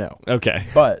episode? No. Okay.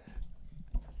 But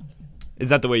Is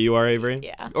that the way you are, Avery?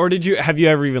 Yeah. Or have you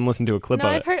ever even listened to a clip No,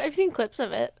 of it? I've seen clips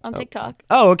of it on TikTok.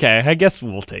 Oh, okay. I guess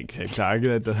we'll take TikTok.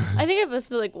 I think I've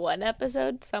listened to like one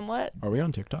episode somewhat are we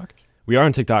on TikTok? We are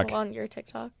on TikTok. on your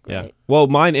TikTok. Yeah. Right? Well,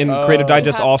 mine in Creative Oh.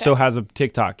 Digest You have also to- has a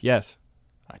TikTok. Yes.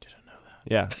 I didn't know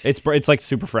that. Yeah. It's like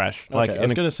super fresh. Like Okay, I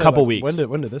was in gonna a say, couple like, weeks.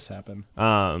 When did this happen?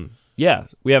 Yeah.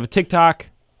 We have a TikTok.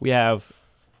 We have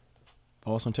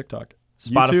Follow us on TikTok.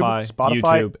 Spotify,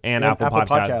 Spotify, YouTube, and Apple Podcasts.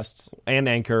 Podcasts. And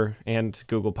Anchor and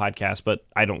Google Podcasts, but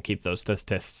I don't keep those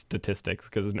statistics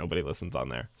because nobody listens on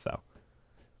there. So,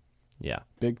 yeah.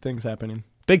 Big things happening.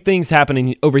 Big things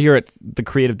happening over here at the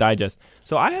Creative Digest.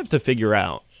 So I have to figure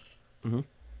out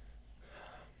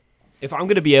if I'm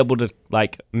going to be able to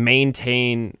like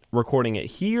maintain recording it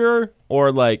here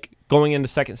or like going into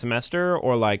second semester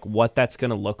or like what that's going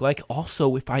to look like.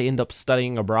 Also, if I end up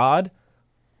studying abroad,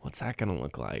 what's that going to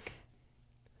look like?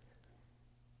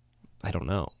 I don't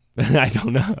know. I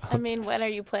don't know. I mean, when are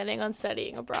you planning on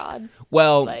studying abroad?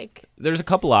 Well, Like, there's a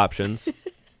couple options.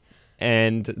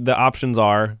 And the options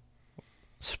are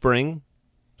spring.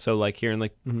 So like here in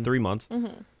like 3 months.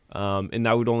 And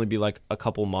that would only be like a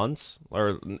couple months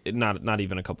or not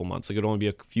even a couple months. Like it would only be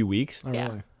a few weeks. Oh,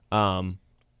 Yeah. really?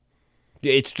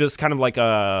 It's just kind of like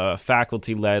a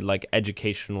faculty led like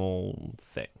educational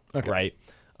thing. Okay. Right.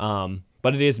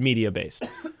 But it is media based.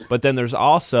 But then there's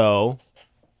also,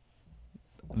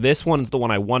 this one's the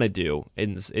one I want to do.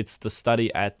 It's the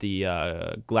study at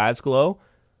the Glasgow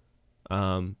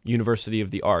University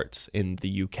of the Arts in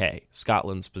the UK,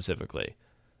 Scotland specifically.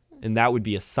 And that would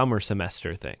be a summer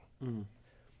semester thing.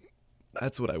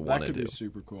 That's what I want That to could do. be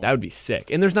super cool. That would be sick.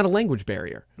 And there's not a language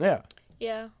barrier. Yeah.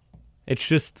 yeah. It's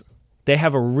just they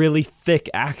have a really thick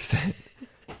accent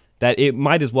that it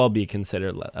might as well be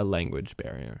considered a language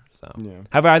barrier. So, Yeah.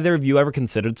 have either of you ever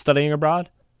considered studying abroad?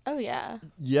 Oh, yeah.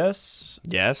 Yes,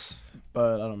 Yes.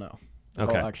 but I don't know if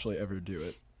Okay. I'll actually ever do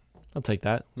it. I'll take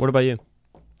that. What about you?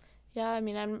 Yeah, I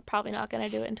mean, I'm probably not going to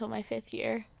do it until my 5th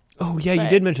year. Oh yeah, you But-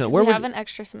 did mention that. 'cause Where we would have an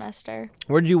extra semester.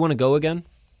 where did you want to go again?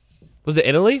 Was it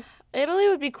Italy? Italy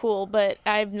would be cool, but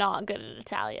I'm not good at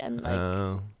Italian, like,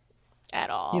 Oh, at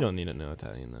all. you don't need to know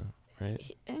Italian though, right?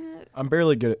 Eh, I'm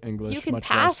barely good at English. you can much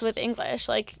pass less. with English.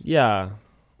 Like, Yeah.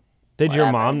 Does your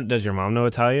Whatever. mom know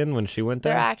Italian when she went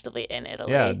they're there? actively in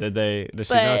Italy. Yeah. Does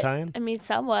she but, know Italian? I mean,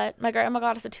 somewhat. My grandma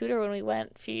got us a tutor when we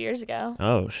went a few years ago.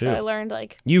 Oh shoot. So I learned,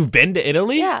 like, You've been to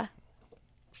Italy? yeah.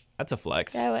 That's a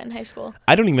flex. Yeah, I went in high school.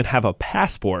 I don't even have a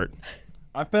passport.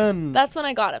 I've been. That's when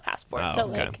I got a passport. Oh, so,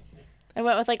 okay. like, I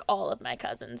went with, like, all of my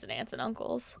cousins and aunts and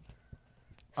uncles.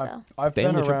 So, I've been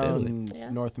Family trip to Italy. around Yeah.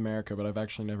 North America, but I've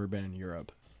actually never been in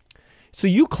Europe. So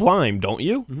you climb, don't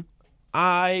you?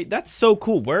 Mhm. That's so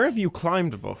cool. Where have you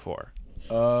climbed before?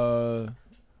 I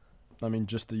mean,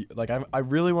 just I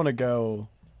really want to go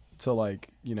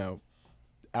to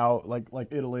out like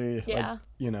Italy. Yeah.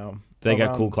 Like, They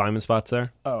got cool around- climbing spots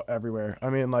there. Oh, everywhere. I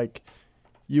mean, like,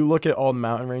 you look at all the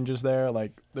mountain ranges there,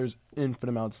 like, there's infinite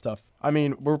amount of stuff. I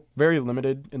mean, we're very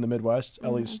limited in the Midwest,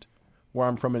 at least where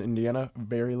I'm from in Indiana,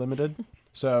 very limited.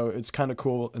 So it's kind of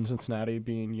cool in Cincinnati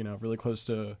being, really close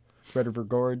to Red River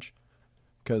Gorge,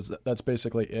 because that's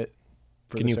basically it.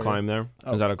 Can you climb there?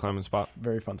 Oh. Is that a climbing spot?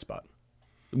 Very fun spot.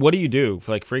 What do you do?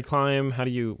 For like free climb?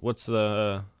 What's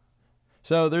the...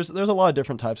 So there's a lot of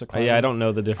different types of climbing. yeah, I don't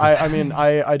know the difference. I mean,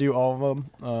 I do all of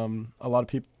them. A lot of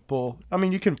people,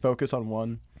 you can focus on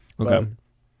one. Okay.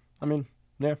 But,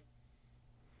 yeah.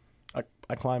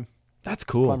 I climb. That's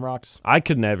cool. Climb rocks. I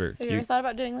could never. Have you ever thought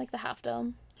about doing like the Half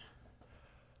Dome?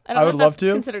 I I don't know would if love that's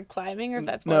to. considered climbing or if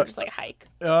that's more No. just like a hike.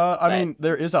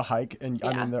 There is a hike, and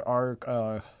Yeah. there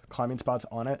are climbing spots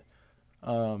on it.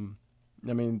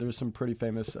 There's some pretty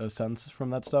famous ascents from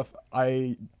that stuff.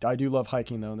 I do love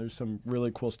hiking though, and there's some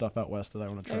really cool stuff out west that I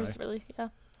want to try. There's really, yeah.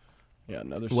 Yeah,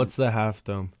 no, there's What's the Half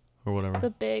Dome or whatever? The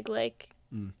big like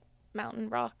Mm. mountain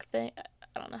rock thing.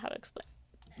 I don't know how to explain.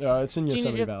 it's in Do you need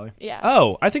Yosemite to- Valley. Yeah.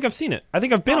 Oh, I think I've seen it. I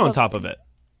think I've been on top of Probably. it.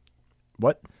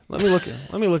 What? Let me look.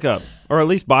 Let me look up, or at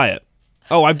least buy it.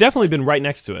 Oh, I've definitely been right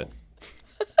next to it.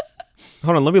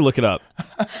 Hold on, let me look it up.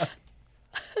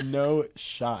 No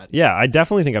shot. Yeah, I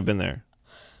definitely think I've been there.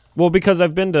 Well, because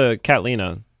I've been to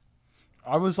Catalina.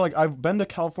 I've been to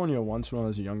California once when I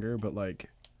was younger, but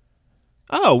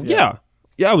Oh, Yeah.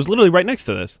 yeah. I was literally right next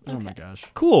to this. oh my Okay. gosh.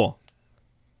 Cool.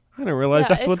 I didn't realize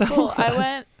Yeah, that's what it's that cool. was. I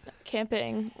went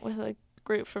camping with a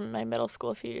group from my middle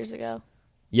school a few years ago.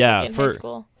 Yeah, in high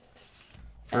school.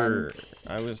 for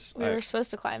I was We were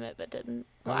supposed to climb it, but didn't.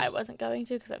 Well, I wasn't going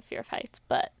to because I have fear of heights.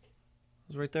 But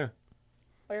was right there.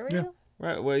 where were Yeah. you?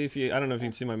 Right. Well, I don't know if you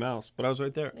can see my mouse, but I was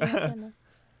right there. Yeah, kinda.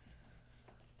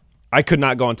 I could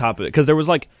not go on top of it because there was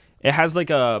it has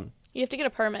a. You have to get a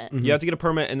permit. Mhm. You have to get a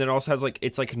permit, and then it also has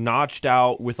it's notched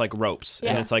out with ropes,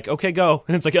 and Yeah. it's okay, go,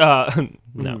 and it's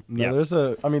no, No, yeah, there's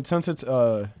since it's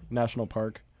a national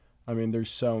park, there's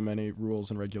so many rules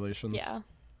and regulations. Yeah.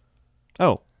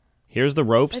 oh, here's the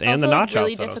ropes It's and also the notch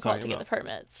really outs that I was difficult to talking get the about.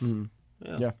 permits. Mhm.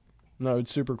 Yeah. Yeah. No,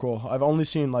 it's super cool. I've only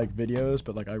seen videos,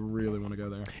 but I really want to go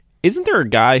there. Isn't there a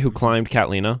guy who climbed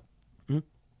Catalina, Mhm.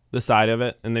 the side of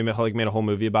it, and they made a whole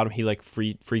movie about him? He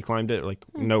free climbed it,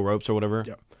 no ropes or whatever.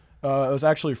 Yeah. It was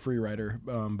actually free rider,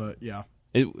 but yeah.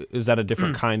 Is that a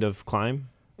different kind of climb?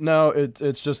 No,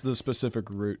 it's just the specific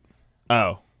route.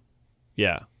 Oh,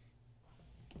 yeah.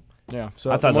 Yeah.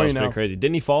 So I the thought that more was you pretty know. crazy.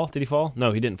 Didn't he fall? Did he fall?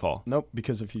 No, he didn't fall. Nope,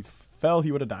 because if he fell,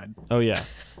 he would have died. Oh yeah,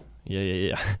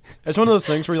 yeah. It's one of those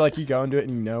things where you go and do it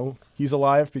and he's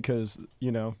alive because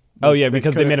Oh yeah,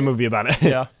 because they could've- made a movie about it.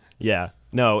 Yeah. Yeah.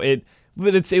 No,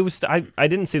 but it was I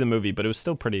didn't see the movie, but it was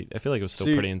still pretty. I feel like it was still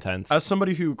See, pretty intense. As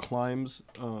somebody who climbs,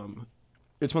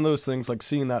 it's one of those things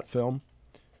seeing that film,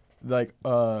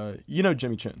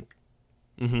 Jimmy Chin.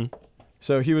 Mm-hmm.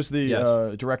 So he was the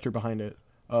Yes. director behind it,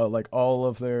 all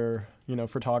of their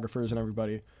photographers and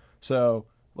everybody. So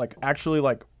actually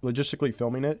logistically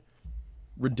filming it,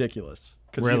 ridiculous.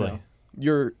 'Cause, Really?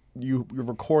 you're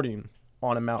recording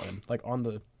on a mountain, on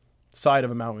the side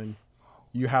of a mountain.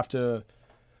 You have to,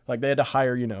 they had to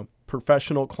hire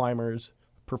professional climbers,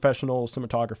 professional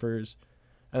cinematographers,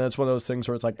 and it's one of those things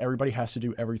where it's everybody has to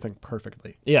do everything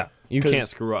perfectly. Yeah, you 'Cause- can't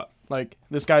screw up.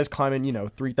 This guy's climbing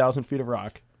 3,000 feet of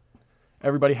rock.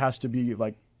 Everybody has to be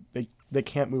they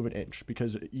can't move an inch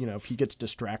because if he gets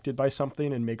distracted by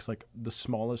something and makes the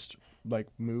smallest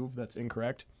move that's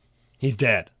incorrect, He's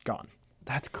dead. gone.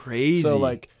 That's crazy.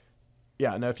 So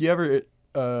yeah. Now if you ever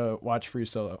watch Free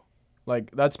Solo,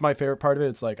 that's my favorite part of it.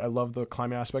 It's I love the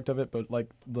climbing aspect of it, but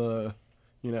the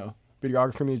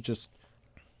videographer me just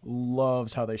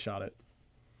loves how they shot it.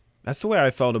 that's the way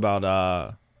I felt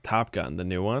about Top Gun, the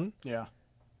new one. Yeah.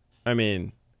 I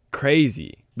mean,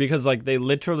 crazy because they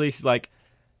literally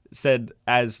said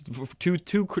as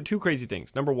two crazy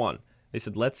things. Number one, they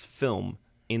said let's film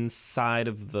inside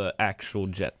of the actual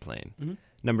jet plane. Mm-hmm.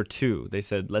 Number two, they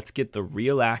said let's get the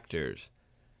real actors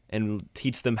and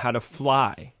teach them how to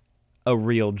fly a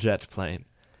real jet plane.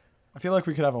 I feel like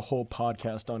we could have a whole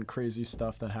podcast on crazy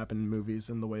stuff that happened in movies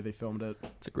and the way they filmed it.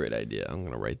 It's a great idea. I'm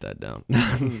gonna write that down.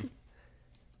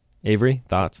 Avery,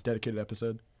 thoughts? Dedicated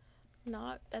episode.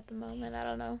 Not at the moment. I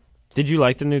don't know. Did you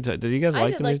like the new? Did you guys I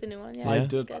like did the like new? the new one. Yeah, I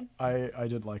it's did. good. I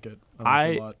did like it. I-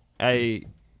 liked it a lot.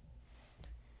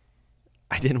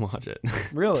 I didn't watch it.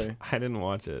 Really, I didn't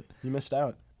watch it. you missed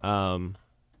out. I'm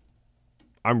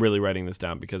really writing this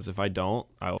down because if I don't,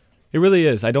 it really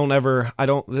is. Most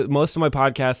of my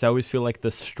podcasts, I always feel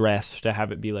the stress to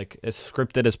have it be as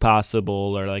scripted as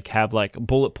possible or have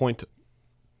bullet point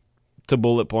to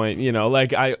bullet point,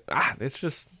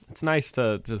 it's nice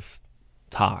to just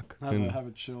talk. And- Have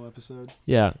a chill episode.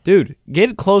 yeah, dude,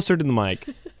 get closer to the mic.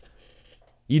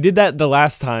 You did that the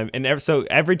last time, and so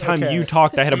every time Okay. you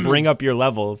talked, I had to bring up your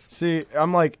levels. See,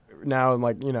 I'm now and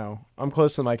like, I'm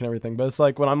close to the mic and everything, but it's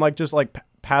like when I'm like just like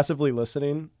passively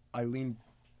listening, I lean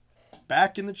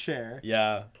back in the chair.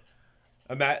 Yeah.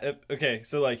 Okay,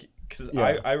 so like, because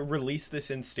Yeah. I release this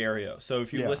in stereo. So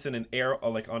if you Yeah. listen in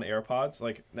like on AirPods,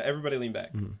 like now everybody lean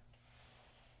back. Mhm.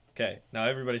 Okay, now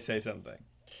everybody say something.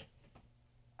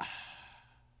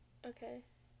 Okay.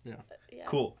 Yeah.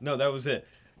 Cool. No, that was it.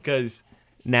 Because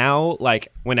now, like,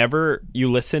 whenever you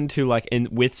listen to like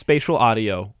with spatial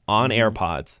audio on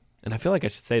AirPods, and I feel like I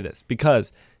should say this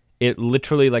because it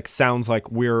literally like sounds like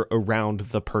we're around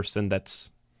the person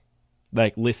that's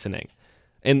like listening.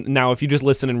 And now if you just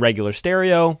listen in regular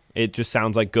stereo, it just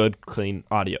sounds like good, clean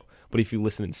audio. But if you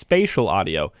listen in spatial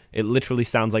audio, it literally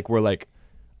sounds like we're like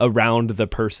around the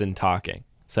person talking.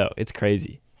 So it's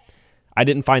crazy. I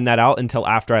didn't find that out until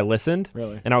after I listened.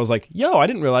 Really? And I was like, yo, I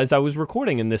didn't realize I was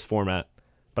recording in this format.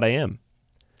 But I am.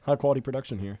 High quality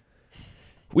production here.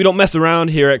 We don't mess around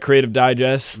here at Creative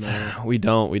Digest. No. We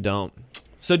don't.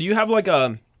 So do you have like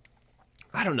a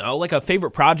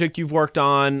favorite project you've worked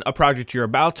on, a project you're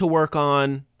about to work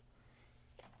on?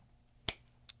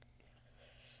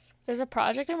 There's a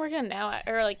project I'm working on now,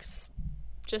 or like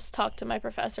just talked to my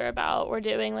professor about. We're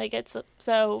doing like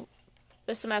so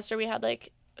this semester we had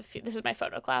like this is my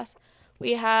photo class.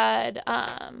 We had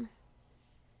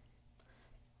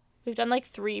we've done like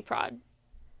three projects.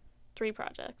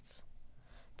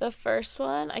 The first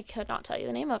one I could not tell you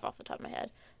the name of off the top of my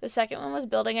head. The second one was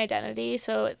building identity,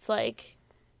 so it's like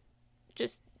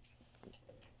just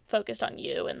focused on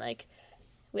you, and like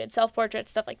we had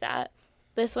self-portraits, stuff like that.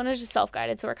 This one is just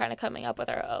self-guided, so we're kind of coming up with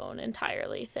our own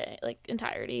entirety.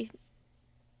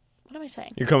 What am I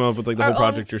saying? You're coming up with like the Our whole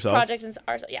project own yourself? Project and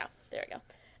ours, yeah, there we go.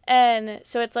 And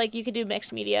so it's like you could do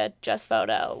mixed media, just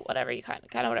photo, whatever you kind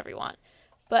of whatever you want.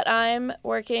 But I'm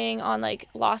working on like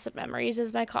loss of memories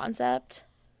is my concept.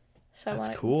 So That's I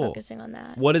want to cool. focusing on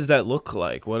that. What does that look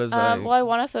like? What is that? Well, I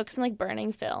want to focus on like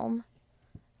burning film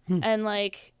and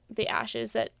like the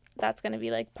ashes that's going to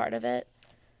be like part of it.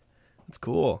 That's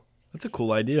cool. That's a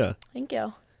cool idea. Thank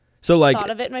you. So like, Thought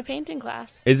of it in my painting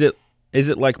class. is it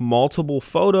like multiple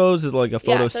photos? Is it like a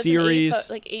photo so series? It's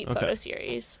an eight photo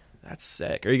series. That's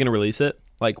sick. Are you gonna release it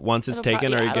like once it's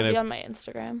taken? Or are you it'll gonna? be on my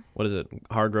Instagram. What is it?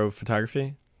 Hargrove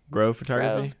Photography? Grove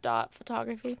Photography?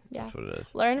 Grove.photography. Yeah. That's what it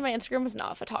is. Learned my Instagram was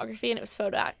not photography and it was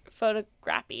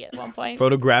photography at one point.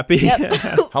 Photography? Yep.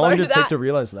 How long Learned did it take that to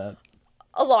realize that?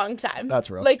 A long time. That's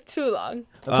rough. Like too long.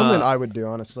 That's something I would do,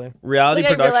 honestly. Reality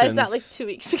Like I Productions. realized that like 2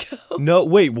 weeks ago. No,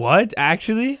 wait, what?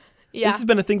 Actually? Yeah. This has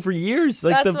been a thing for years.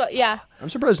 Like That's what. Yeah. I'm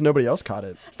surprised nobody else caught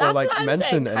it. That's or like what I'm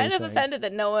mentioned saying. Kind anything. of offended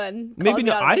that no one. maybe called me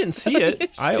no, out on I my didn't see it. spelling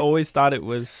I issue. always thought it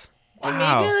was. And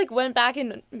Wow. maybe I like went back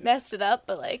and messed it up,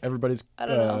 but like Everybody's I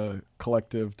don't know.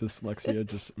 collective dyslexia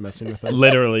just messing with it.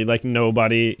 Literally, like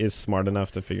nobody is smart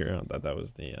enough to figure out that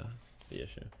was the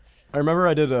issue. I remember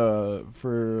I did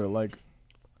for like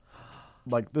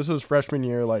this was freshman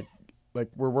year, like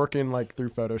we're working like through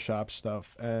Photoshop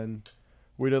stuff, and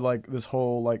we did like this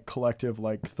whole like collective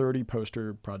like 30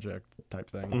 poster project type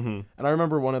thing. Mm-hmm. And I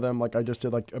remember one of them, like I just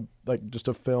did like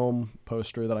a film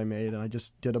poster that I made, and I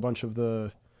just did a bunch of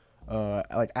the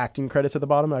like acting credits at the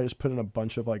bottom, and I just put in a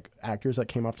bunch of like actors that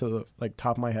came off to the like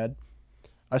top of my head.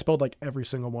 I spelled like every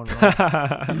single one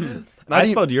wrong. I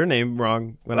spelled your name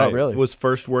wrong when I really? was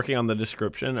first working on the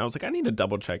description. I was like, I need to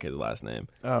double check his last name.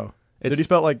 Oh. Did he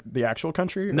spell it like the actual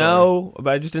country? or- No,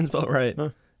 but I just didn't spell it right. Huh.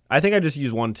 I think I just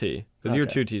used one T because you're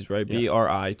Okay. two T's, right? Yeah.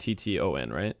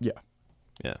 Britton, right? Yeah.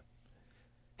 Yeah.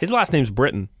 His last name's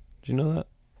Britton. Did you know that?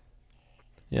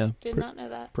 Yeah. did not know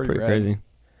that. Pretty Pretty rad. crazy.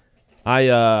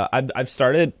 I've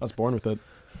started. I was born with it.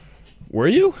 Were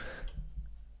you?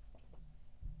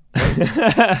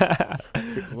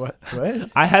 What?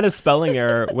 I had a spelling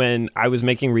error when I was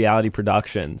making Reality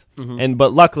Productions, Mm-hmm.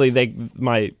 but luckily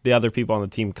the other people on the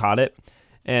team caught it,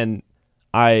 and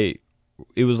it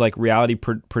was like Reality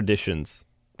Perditions.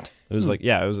 It was like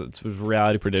it was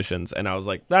Reality Perditions, and I was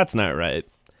like, that's not right.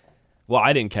 Well,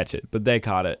 I didn't catch it, but they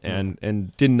caught it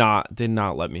and did not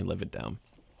let me live it down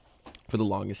for the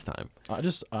longest time. I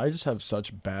just have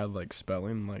such bad like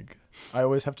spelling. Like I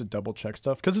always have to double check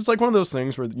stuff because it's like one of those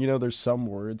things where there's some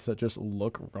words that just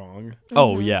look wrong,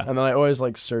 Oh yeah. and then I always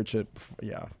like search it.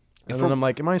 Yeah, and For- then I'm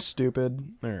like, am I stupid?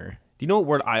 Or Do you know what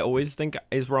word I always think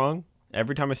is wrong?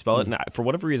 Every time I spell it, and for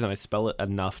whatever reason I spell it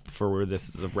enough for where this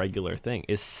is a regular thing,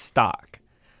 is stock.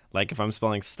 Like if I'm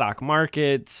spelling stock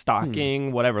market,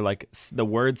 stocking, whatever, like the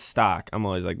word stock, I'm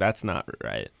always like, that's not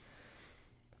right.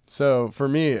 so for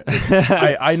me,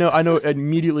 I know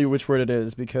immediately which word it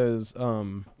is because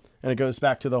and it goes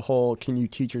back to the whole can you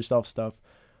teach yourself stuff.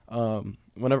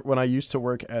 When I used to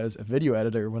work as a video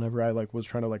editor, whenever I like was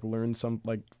trying to like learn some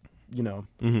like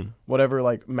whatever,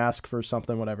 like mask for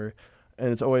something, whatever.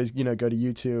 And it's always, go to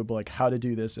YouTube, like how to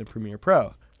do this in Premiere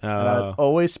Pro. And I'd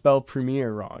always spell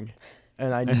Premiere wrong.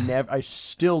 And I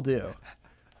still do.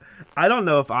 I don't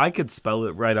know if I could spell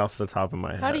it right off the top of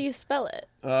my head. How do you spell it?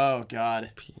 Oh, God.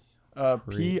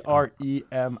 Premiere. I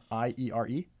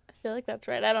feel like that's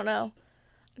right. I don't know.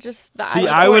 Just the See,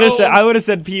 I I would have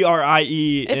said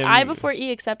PRIE. It's I before E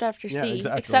except after C.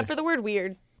 exactly. Except for the word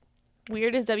weird.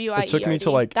 Weird is WIERD. It took me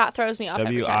to like that throws me off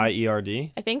every time.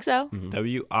 WIERD? I think so.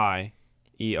 WIERD.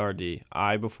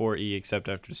 I before E except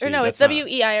after C. Or no, it's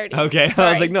WEIRD. Okay, Sorry.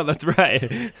 I was like, no, that's right.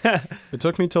 It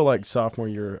took me till like sophomore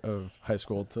year of high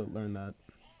school to learn that.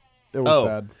 It was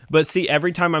bad. But see,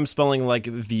 every time I'm spelling like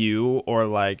view or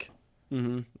like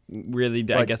really,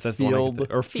 I Like guess that's field. the one I could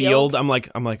think. Or Field. field, I'm like,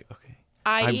 okay.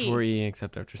 I IE. before E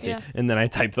except after C. Yeah. And then I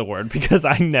type the word because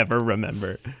I never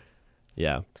remember.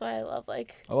 Yeah. That's why I love I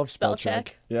love spell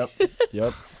check. Yep.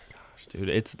 Dude,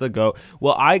 it's the go.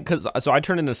 Well, I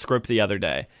turned in a script the other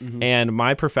day, and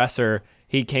my professor,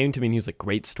 he came to me and he was like,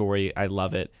 "Great story, I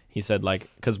love it." He said like,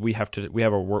 because we have a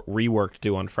rework to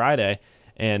do on Friday,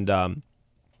 and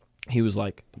he was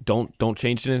like, "Don't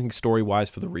change anything story wise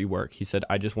for the rework." He said,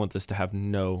 "I just want this to have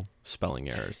no spelling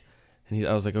errors," and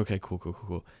I was like, "Okay,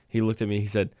 cool." He looked at me, he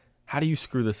said, "How do you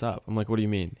screw this up?" I'm like, "What do you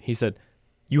mean?" He said,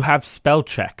 "You have spell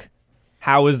check.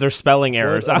 How is there spelling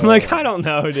errors?" I'm like, "I don't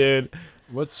know, dude."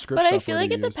 What script But I software feel do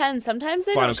like you it use? depends. Sometimes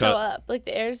they Final don't show Cut. up. Like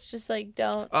the errors just like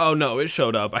don't. Oh no, it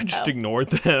showed up. I just ignored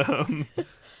them.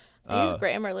 I use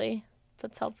Grammarly.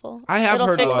 That's helpful. I have It'll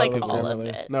heard a fix lot like of people all of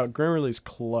Grammarly. it. No, Grammarly's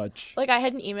clutch. Like I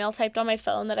had an email typed on my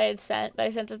phone that I had sent, but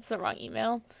I sent it to the wrong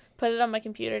email. Put it on my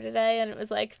computer today, and it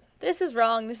was like, "This is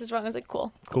wrong. This is wrong." I was like,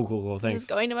 "Cool. Cool. This is Thanks.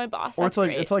 going to my boss." Or That's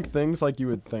great. it's like things like you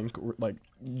would think, like,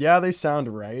 yeah, they sound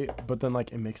right, but then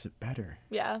like it makes it better.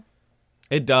 Yeah.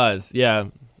 It does, yeah.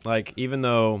 Like even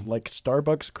though Like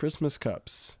Starbucks Christmas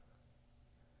cups.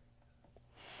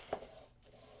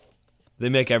 they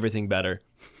make everything better.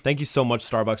 Thank you so much,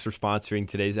 Starbucks, for sponsoring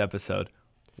today's episode.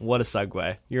 What a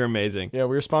segue! You're amazing. Yeah,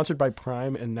 we were sponsored by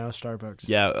Prime and now Starbucks.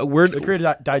 Yeah, we're The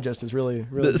Creative Digest is really the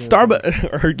doing it.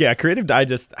 Starbucks or yeah, Creative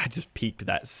Digest. I just peaked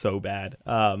that so bad.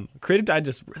 Creative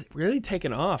Digest really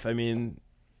taken off. I mean,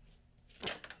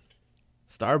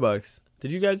 Starbucks.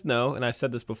 Did you guys know? And I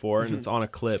said this before, and it's on a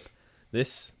clip.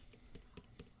 This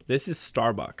is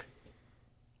Starbuck.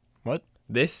 What?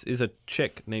 This is a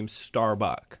chick named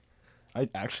Starbuck I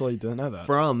actually didn't know that.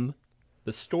 from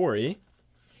the story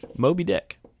Moby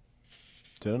Dick.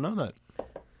 Didn't know that.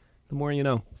 The more you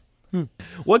know.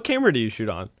 What camera do you shoot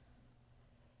on?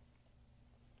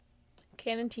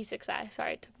 Canon T6i.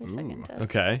 Sorry, it took me a second to.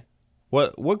 Okay.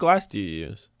 What glass do you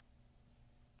use?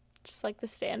 Just like the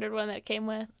standard one that it came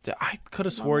with. I could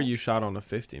have swore you shot on a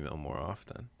 50mm more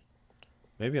often.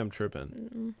 Maybe I'm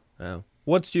tripping. Oh.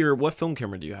 What film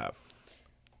camera do you have?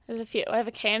 I have a few. I have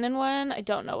a Canon one. I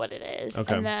don't know what it is.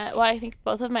 Okay. And then, well, I think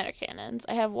both of mine are Canons.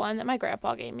 I have one that my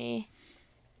grandpa gave me.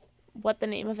 What the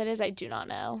name of it is, I do not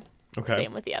know. Okay.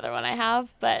 Same with the other one I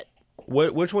have, but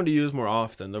Which one do you use more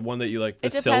often? The one that you like, the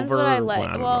it depends silver? what I or like.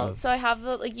 don't Well, know. so I have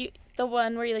the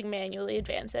one where you like manually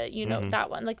advance it. You know that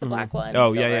one, like the black one. Oh,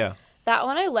 yeah, silver. yeah. That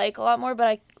one I like a lot more, but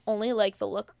I only like the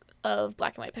look of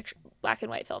black and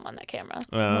white film on that camera.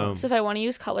 So if I want to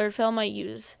use colored film, I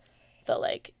use the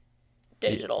like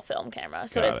digital film camera.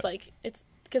 So Got it's it. like it's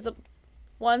because the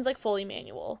one's like fully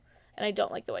manual, and I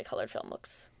don't like the way colored film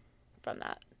looks from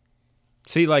that.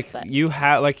 See, like But- you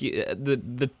have like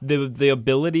the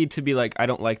ability to be like, I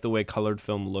don't like the way colored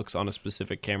film looks on a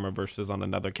specific camera versus on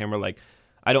another camera. Like,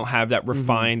 I don't have that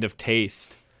refined of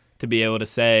taste to be able to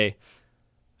say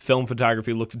film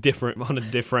photography looks different on a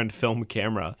different film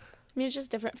camera. I mean, it's just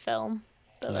different film.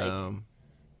 But like,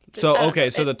 So I don't okay, know,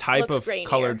 so it the type looks of grainier.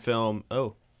 colored film.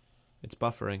 Oh, it's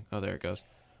buffering. Oh, there it goes.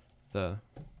 The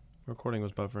recording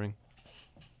was buffering.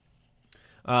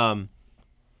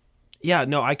 Yeah,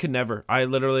 no, I could never. I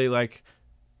literally like.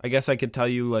 I guess I could tell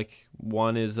you like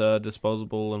one is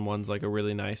disposable and one's like a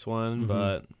really nice one,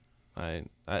 but I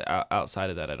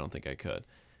outside of that, I don't think I could.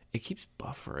 It keeps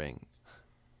buffering.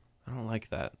 I don't like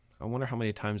that. I wonder how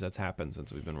many times that's happened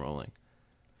since we've been rolling.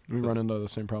 We run into the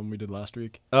same problem we did last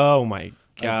week. Oh my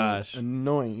gosh.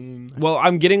 Annoying. Well,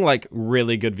 I'm getting like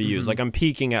really good views. Like I'm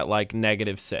peaking at like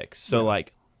 -6. So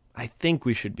like I think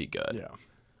we should be good. Yeah.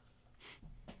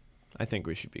 I think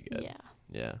we should be good. yeah.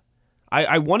 Yeah.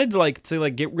 I wanted to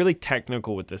get really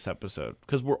technical with this episode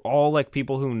because we're all like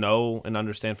people who know and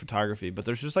understand photography, but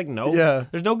there's just like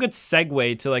there's no good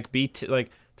segue to like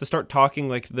to start talking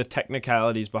like the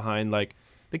technicalities behind like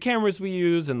the cameras we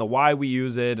use and the why we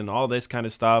use it and all this kind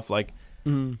of stuff. Like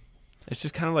it's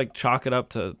just kind of like chalk it up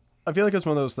to I feel like it's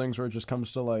one of those things where it just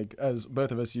comes to like, as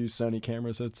both of us use Sony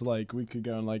cameras, it's like we could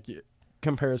go on like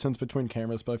comparisons between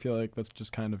cameras, but I feel like that's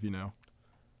just kind of, I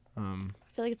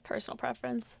feel like it's personal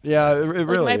preference. yeah, it Like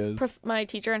really is. my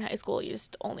teacher in high school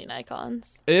used only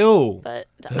Nikons, Ew. but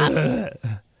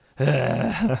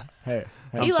Hey,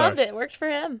 he loved it. It worked for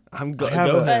him. I'm I go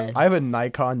have, ahead. I have a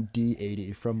Nikon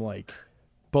D80 from like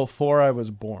before I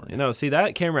was born. You know, see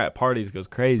that camera at parties goes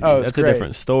crazy. Oh, it's That's a great.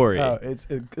 different story. Oh,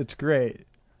 it's great.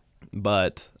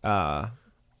 But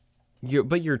you're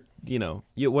what do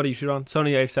you shoot on?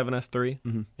 Sony A7S III.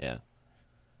 Mm-hmm. Yeah,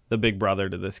 the big brother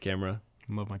to this camera.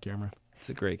 Love my camera. It's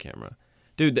a great camera,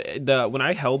 dude. The when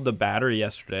I held the battery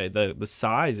yesterday, the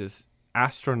size is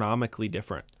astronomically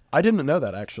different. I didn't know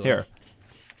that actually. Here,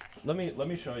 let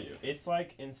me show you. It's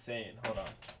like insane. Hold on.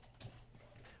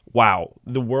 Wow,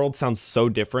 the world sounds so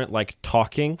different. Like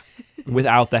talking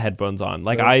without the headphones on.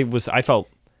 Like Really? I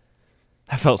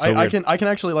felt so I weird. can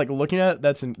actually like looking at it.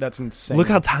 That's insane. Look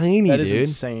how tiny, that is dude.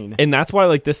 insane. And that's why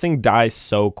like this thing dies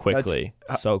so quickly.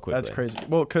 So quickly. That's crazy.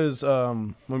 Well, because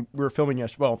when we were filming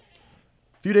yesterday, well,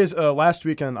 a few days last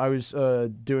weekend, I was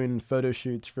doing photo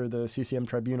shoots for the CCM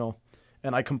Tribunal,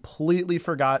 and I completely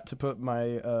forgot to put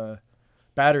my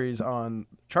batteries on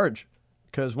charge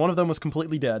because one of them was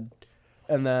completely dead,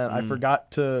 and then I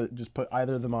forgot to just put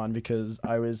either of them on because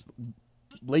I was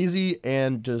lazy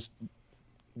and just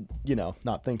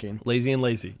not thinking. Lazy and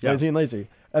lazy. Yeah. Lazy and lazy.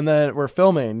 And then we're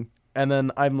filming, and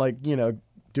then I'm like,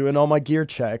 doing all my gear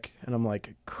check, and I'm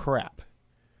like, crap.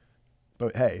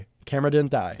 But hey, camera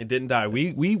didn't die. It didn't die.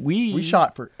 We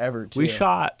shot forever too. We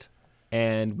shot,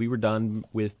 and we were done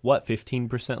with what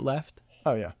 15% left.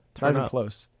 Oh yeah, Turn not even up.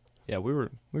 close. Yeah, we were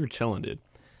chilling, dude.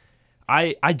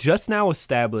 I just now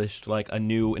established like a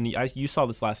new, and you saw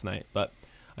this last night, but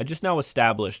I just now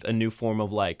established a new form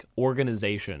of like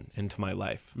organization into my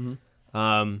life.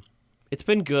 It's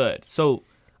been good. So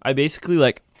I basically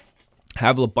like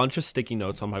have a bunch of sticky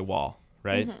notes on my wall,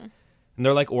 right? And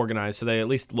they're like organized, so they at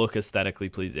least look aesthetically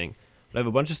pleasing. But I have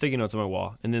a bunch of sticky notes on my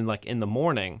wall, and then like in the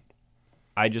morning,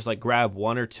 I just like grab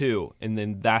one or two, and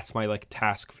then that's my like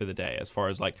task for the day as far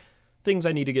as like things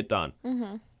I need to get done.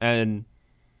 And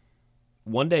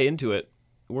one day into it,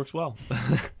 it works well.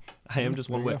 I am just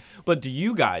one way. But do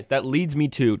you guys, that leads me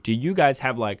to, do you guys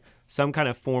have like some kind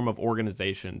of form of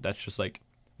organization that's just like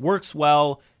works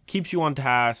well, keeps you on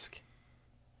task?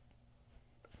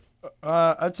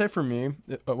 I'd say for me,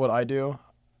 what I do,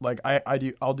 like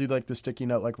I'll do like the sticky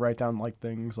note, like write down like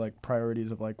things like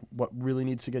priorities of like what really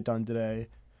needs to get done today,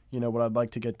 what I'd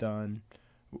like to get done,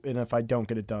 and if I don't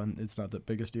get it done, it's not the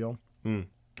biggest deal.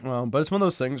 But it's one of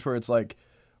those things where it's like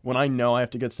when I know I have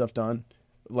to get stuff done,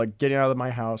 like getting out of my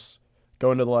house,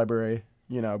 going to the library,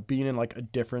 being in like a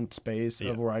different space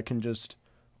of where I can just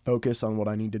focus on what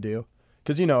I need to do.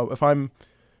 Because if I'm,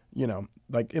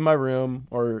 like in my room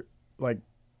or like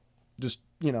just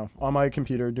on my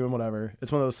computer doing whatever,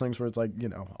 it's one of those things where it's like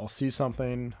I'll see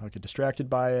something, I'll get distracted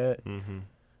by it, and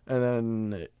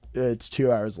then it's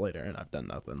 2 hours later and I've done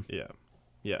nothing. You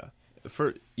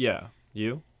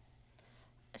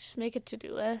I just make a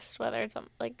to-do list, whether it's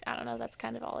like, I don't know, that's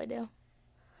kind of all I do.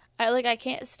 I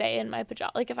can't stay in my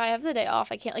pajamas. Like if I have the day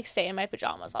off, I can't like stay in my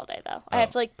pajamas all day though. I have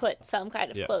to like put some kind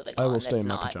of clothing on. I will stay that's in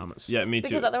my not, pajamas. Yeah, me too.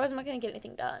 because otherwise I'm not gonna get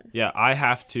anything done. Yeah, I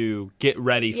have to get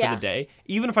ready for Yeah. the day.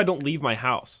 Even if I don't leave my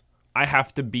house, I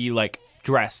have to be like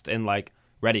dressed and like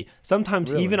ready.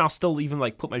 Sometimes Really? even I'll still even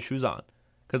like put my shoes on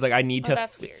because like I need to.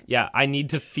 That's weird. Yeah, I need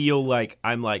to feel like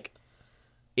I'm like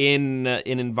in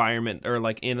an environment or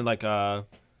like in like a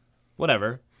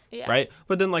whatever, Yeah. right?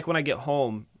 But then like when I get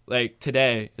home, like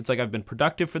today, it's like I've been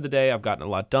productive for the day. I've gotten a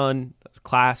lot done,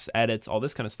 class, edits, all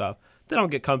this kind of stuff. Then I'll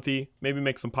get comfy, maybe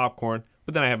make some popcorn,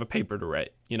 but then I have a paper to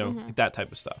write, like that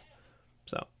type of stuff.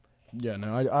 So Yeah,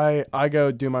 no, I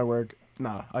go do my work.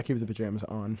 Nah, I keep the pajamas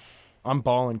on. I'm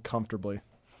balling comfortably.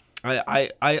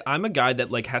 I'm a guy that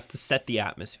like has to set the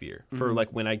atmosphere for like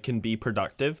when I can be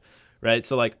productive, right?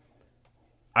 So like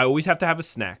I always have to have a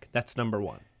snack. That's number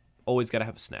one. Always got to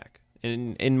have a snack.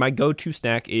 And my go-to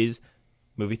snack is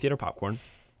movie theater popcorn,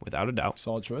 without a doubt.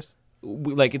 Solid choice.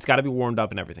 Like it's got to be warmed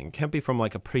up and everything. It can't be from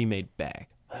like a pre-made bag.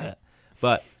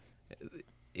 But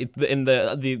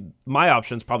my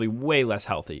option's probably way less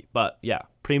healthy. But yeah,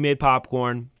 pre-made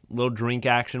popcorn, little drink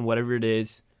action, whatever it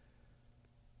is.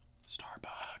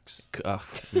 Starbucks. Oh,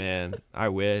 man, I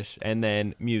wish. And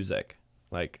then music,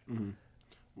 like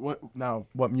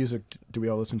What music do we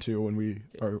all listen to when we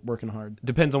are working hard?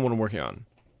 depends on what I'm working on.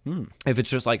 If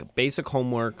it's just like basic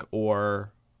homework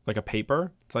or like a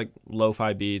paper, it's like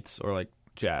lo-fi beats or like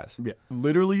jazz. Yeah,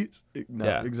 literally, no,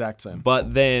 Yeah. exact same.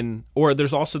 But then, or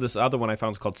there's also this other one I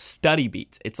found. It's called study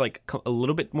beats. It's like a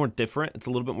little bit more different. It's a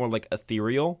little bit more like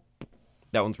ethereal.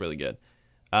 That one's really good.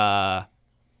 But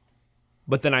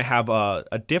then I have a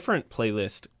different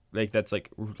playlist like that's like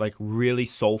really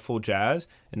soulful jazz,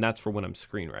 and that's for when I'm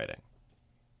screenwriting.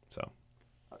 So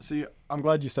See, I'm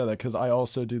glad you said that because I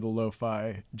also do the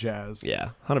lo-fi jazz. yeah,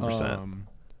 100%.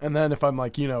 And then if I'm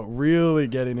like, really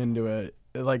getting into it,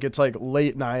 like it's like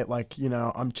late night, like,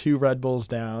 I'm 2 Red Bulls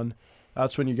down.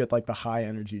 That's when you get like the high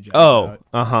energy jazz. Oh,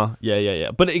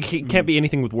 yeah. But it can't be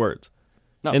anything with words,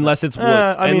 unless it's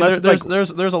words. I mean, unless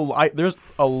there's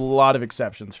a lot of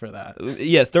exceptions for that.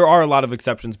 yes, there are a lot of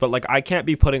exceptions, but like I can't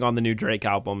be putting on the new Drake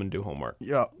album and do homework.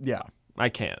 Yeah. I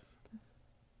can't.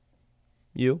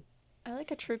 You? I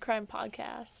like a true crime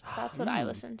podcast. That's what I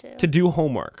listen to. To do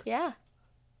homework. Yeah.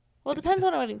 Well, it depends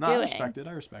on what I'm No, doing. I respect it.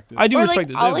 I do Or respect like,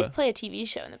 it. I'll too, like play a TV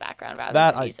show in the background rather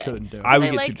That than I music. couldn't do. I would I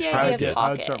get like too the idea of distracted. talking. I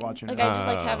would start watching like it. I just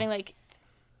like having like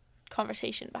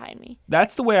conversation behind me.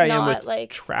 That's the way I am Not, with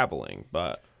like- traveling,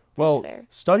 but Well, fair.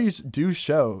 studies do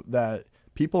show that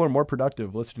people are more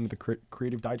productive listening to the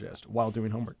Creative Digest while doing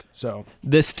homework. So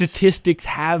the statistics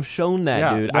have shown that,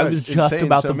 yeah, dude. no, I was it's just insane.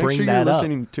 about so to make bring sure that you're up.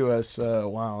 listening to us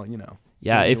while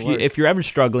Yeah, doing if your you work. if you're ever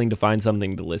struggling to find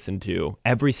something to listen to,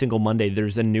 every single Monday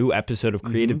there's a new episode of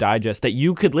Creative Digest that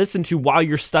you could listen to while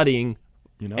you're studying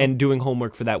and doing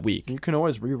homework for that week. you can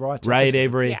always rewatch. Right, episodes.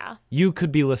 Avery? Yeah. You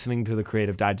could be listening to the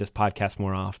Creative Digest podcast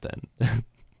more often. I'm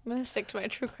gonna stick to my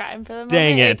true crime for the moment.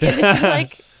 Dang it. It's just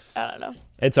like I don't know.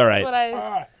 It's all That's right. what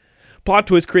I. Plot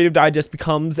twist: Creative Digest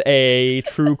becomes a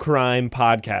true crime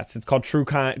podcast. It's called True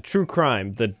Crime,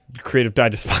 the Creative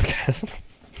Digest podcast.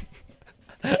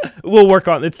 We'll work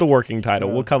on it's the working title.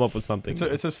 Yeah. We'll come up with something.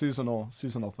 It's a seasonal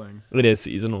thing. It is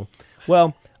seasonal.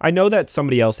 Well, I know that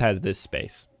somebody else has this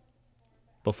space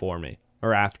before me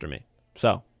or after me.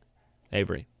 So,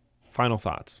 Avery, final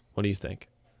thoughts. What do you think?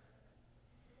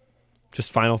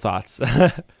 Just final thoughts.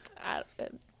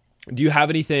 Do you have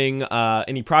anything,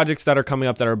 any projects that are coming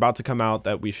up that are about to come out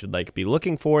that we should like be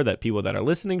looking for, that people that are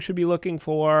listening should be looking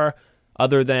for,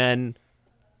 other than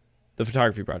the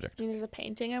photography project? I mean, there's a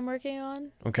painting I'm working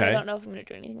on. Okay. But I don't know if I'm gonna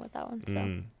do anything with that one.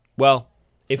 So Well,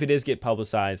 if it is get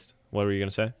publicized, what were you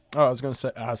gonna say? Oh, I was gonna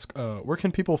ask, where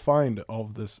can people find all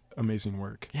of this amazing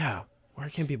work? Yeah, where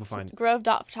can people find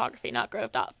Grove.photography, not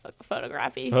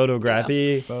Grove.photography.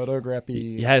 photography?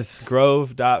 Photography. Yes,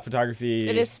 Grove.photography.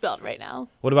 It is spelled right now.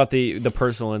 What about the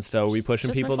personal Insta? Are we pushing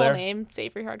Just people my full there? name, it's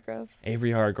Avery Hardgrove.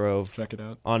 Avery Hargrove Check it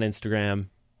out. on Instagram.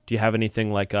 Do you have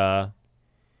anything like I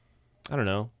don't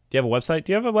know. Do you have a website?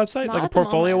 Do you have a website? Not Like a at the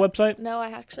portfolio moment. website? No, I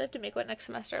actually have to make one next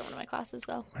semester at one of my classes,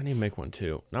 though. I need to make one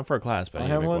too. Not for a class, but I I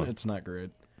need have to make one. It's not great.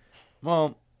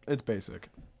 Well, it's basic.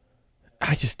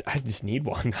 I just need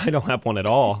one. I don't have one at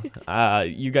all.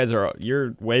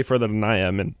 You're way further than I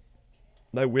am, and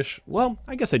I wish. Well,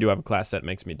 I guess I do have a class that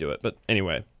makes me do it. But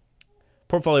anyway,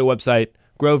 portfolio website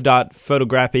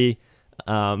grove.photography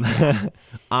on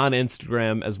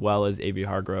Instagram, as well as Avery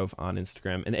Hargrove on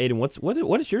Instagram. And Aiden,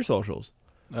 what is your socials?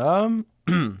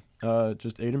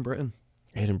 Just Aiden Britton.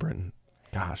 Aiden Britton.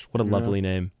 Gosh, what a Yeah. lovely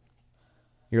name.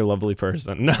 You're a lovely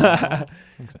person.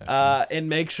 Thanks, Ashton. And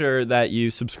make sure that you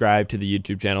subscribe to the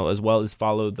YouTube channel, as well as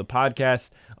follow the podcast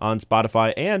on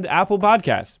Spotify and Apple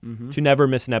Podcasts to never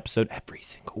miss an episode every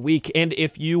single week. And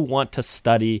if you want to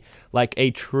study like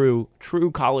a true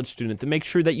college student, then make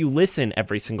sure that you listen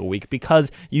every single week, because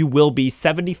you will be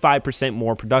 75%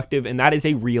 more productive, and that is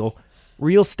a real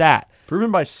stat. Proven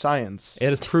by science.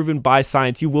 It is proven by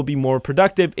science. You will be more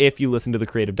productive if you listen to the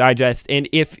Creative Digest. And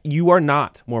if you are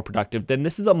not more productive, then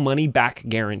this is a money back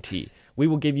guarantee. We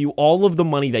will give you all of the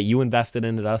money that you invested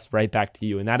into us right back to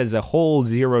you. And that is a whole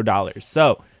 $0.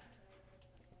 So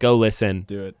go listen,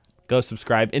 Do it. go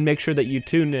subscribe, and make sure that you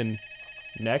tune in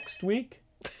next week.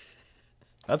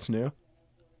 That's new.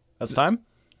 That's time?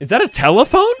 Is that a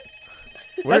telephone?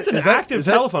 Where- That's an is that- active is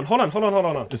that- telephone. Hold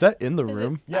on. Is that in the Is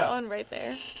room? it that Yeah. one right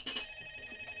there?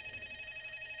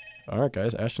 All right,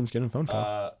 guys. Ashton's getting a phone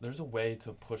call. There's a way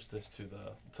to push this to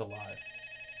live.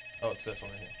 Oh, it's this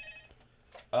one right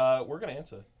here. We're gonna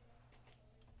answer.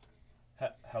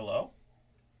 Hello.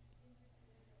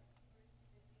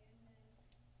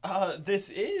 This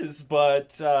is,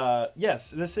 but yes,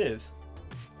 this is.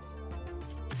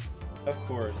 Of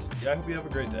course. Yeah, I hope you have a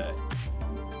great day.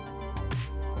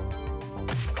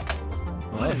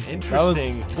 What an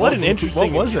interesting, what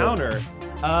was it? encounter.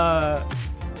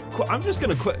 I'm just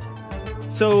gonna quit.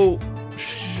 So,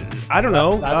 I don't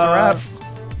know. That's a wrap.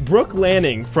 Brooke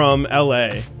Lanning from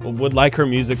LA would like her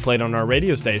music played on our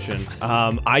radio station.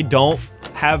 I don't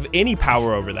have any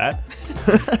power over that.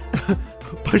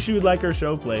 she would like her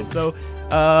show played. So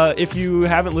if you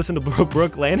haven't listened to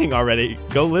Brooke Lanning already,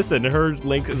 go listen. Her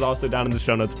link is also down in the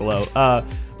show notes below.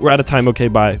 We're out of time. Okay,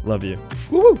 bye. Love you.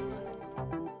 Woo woo.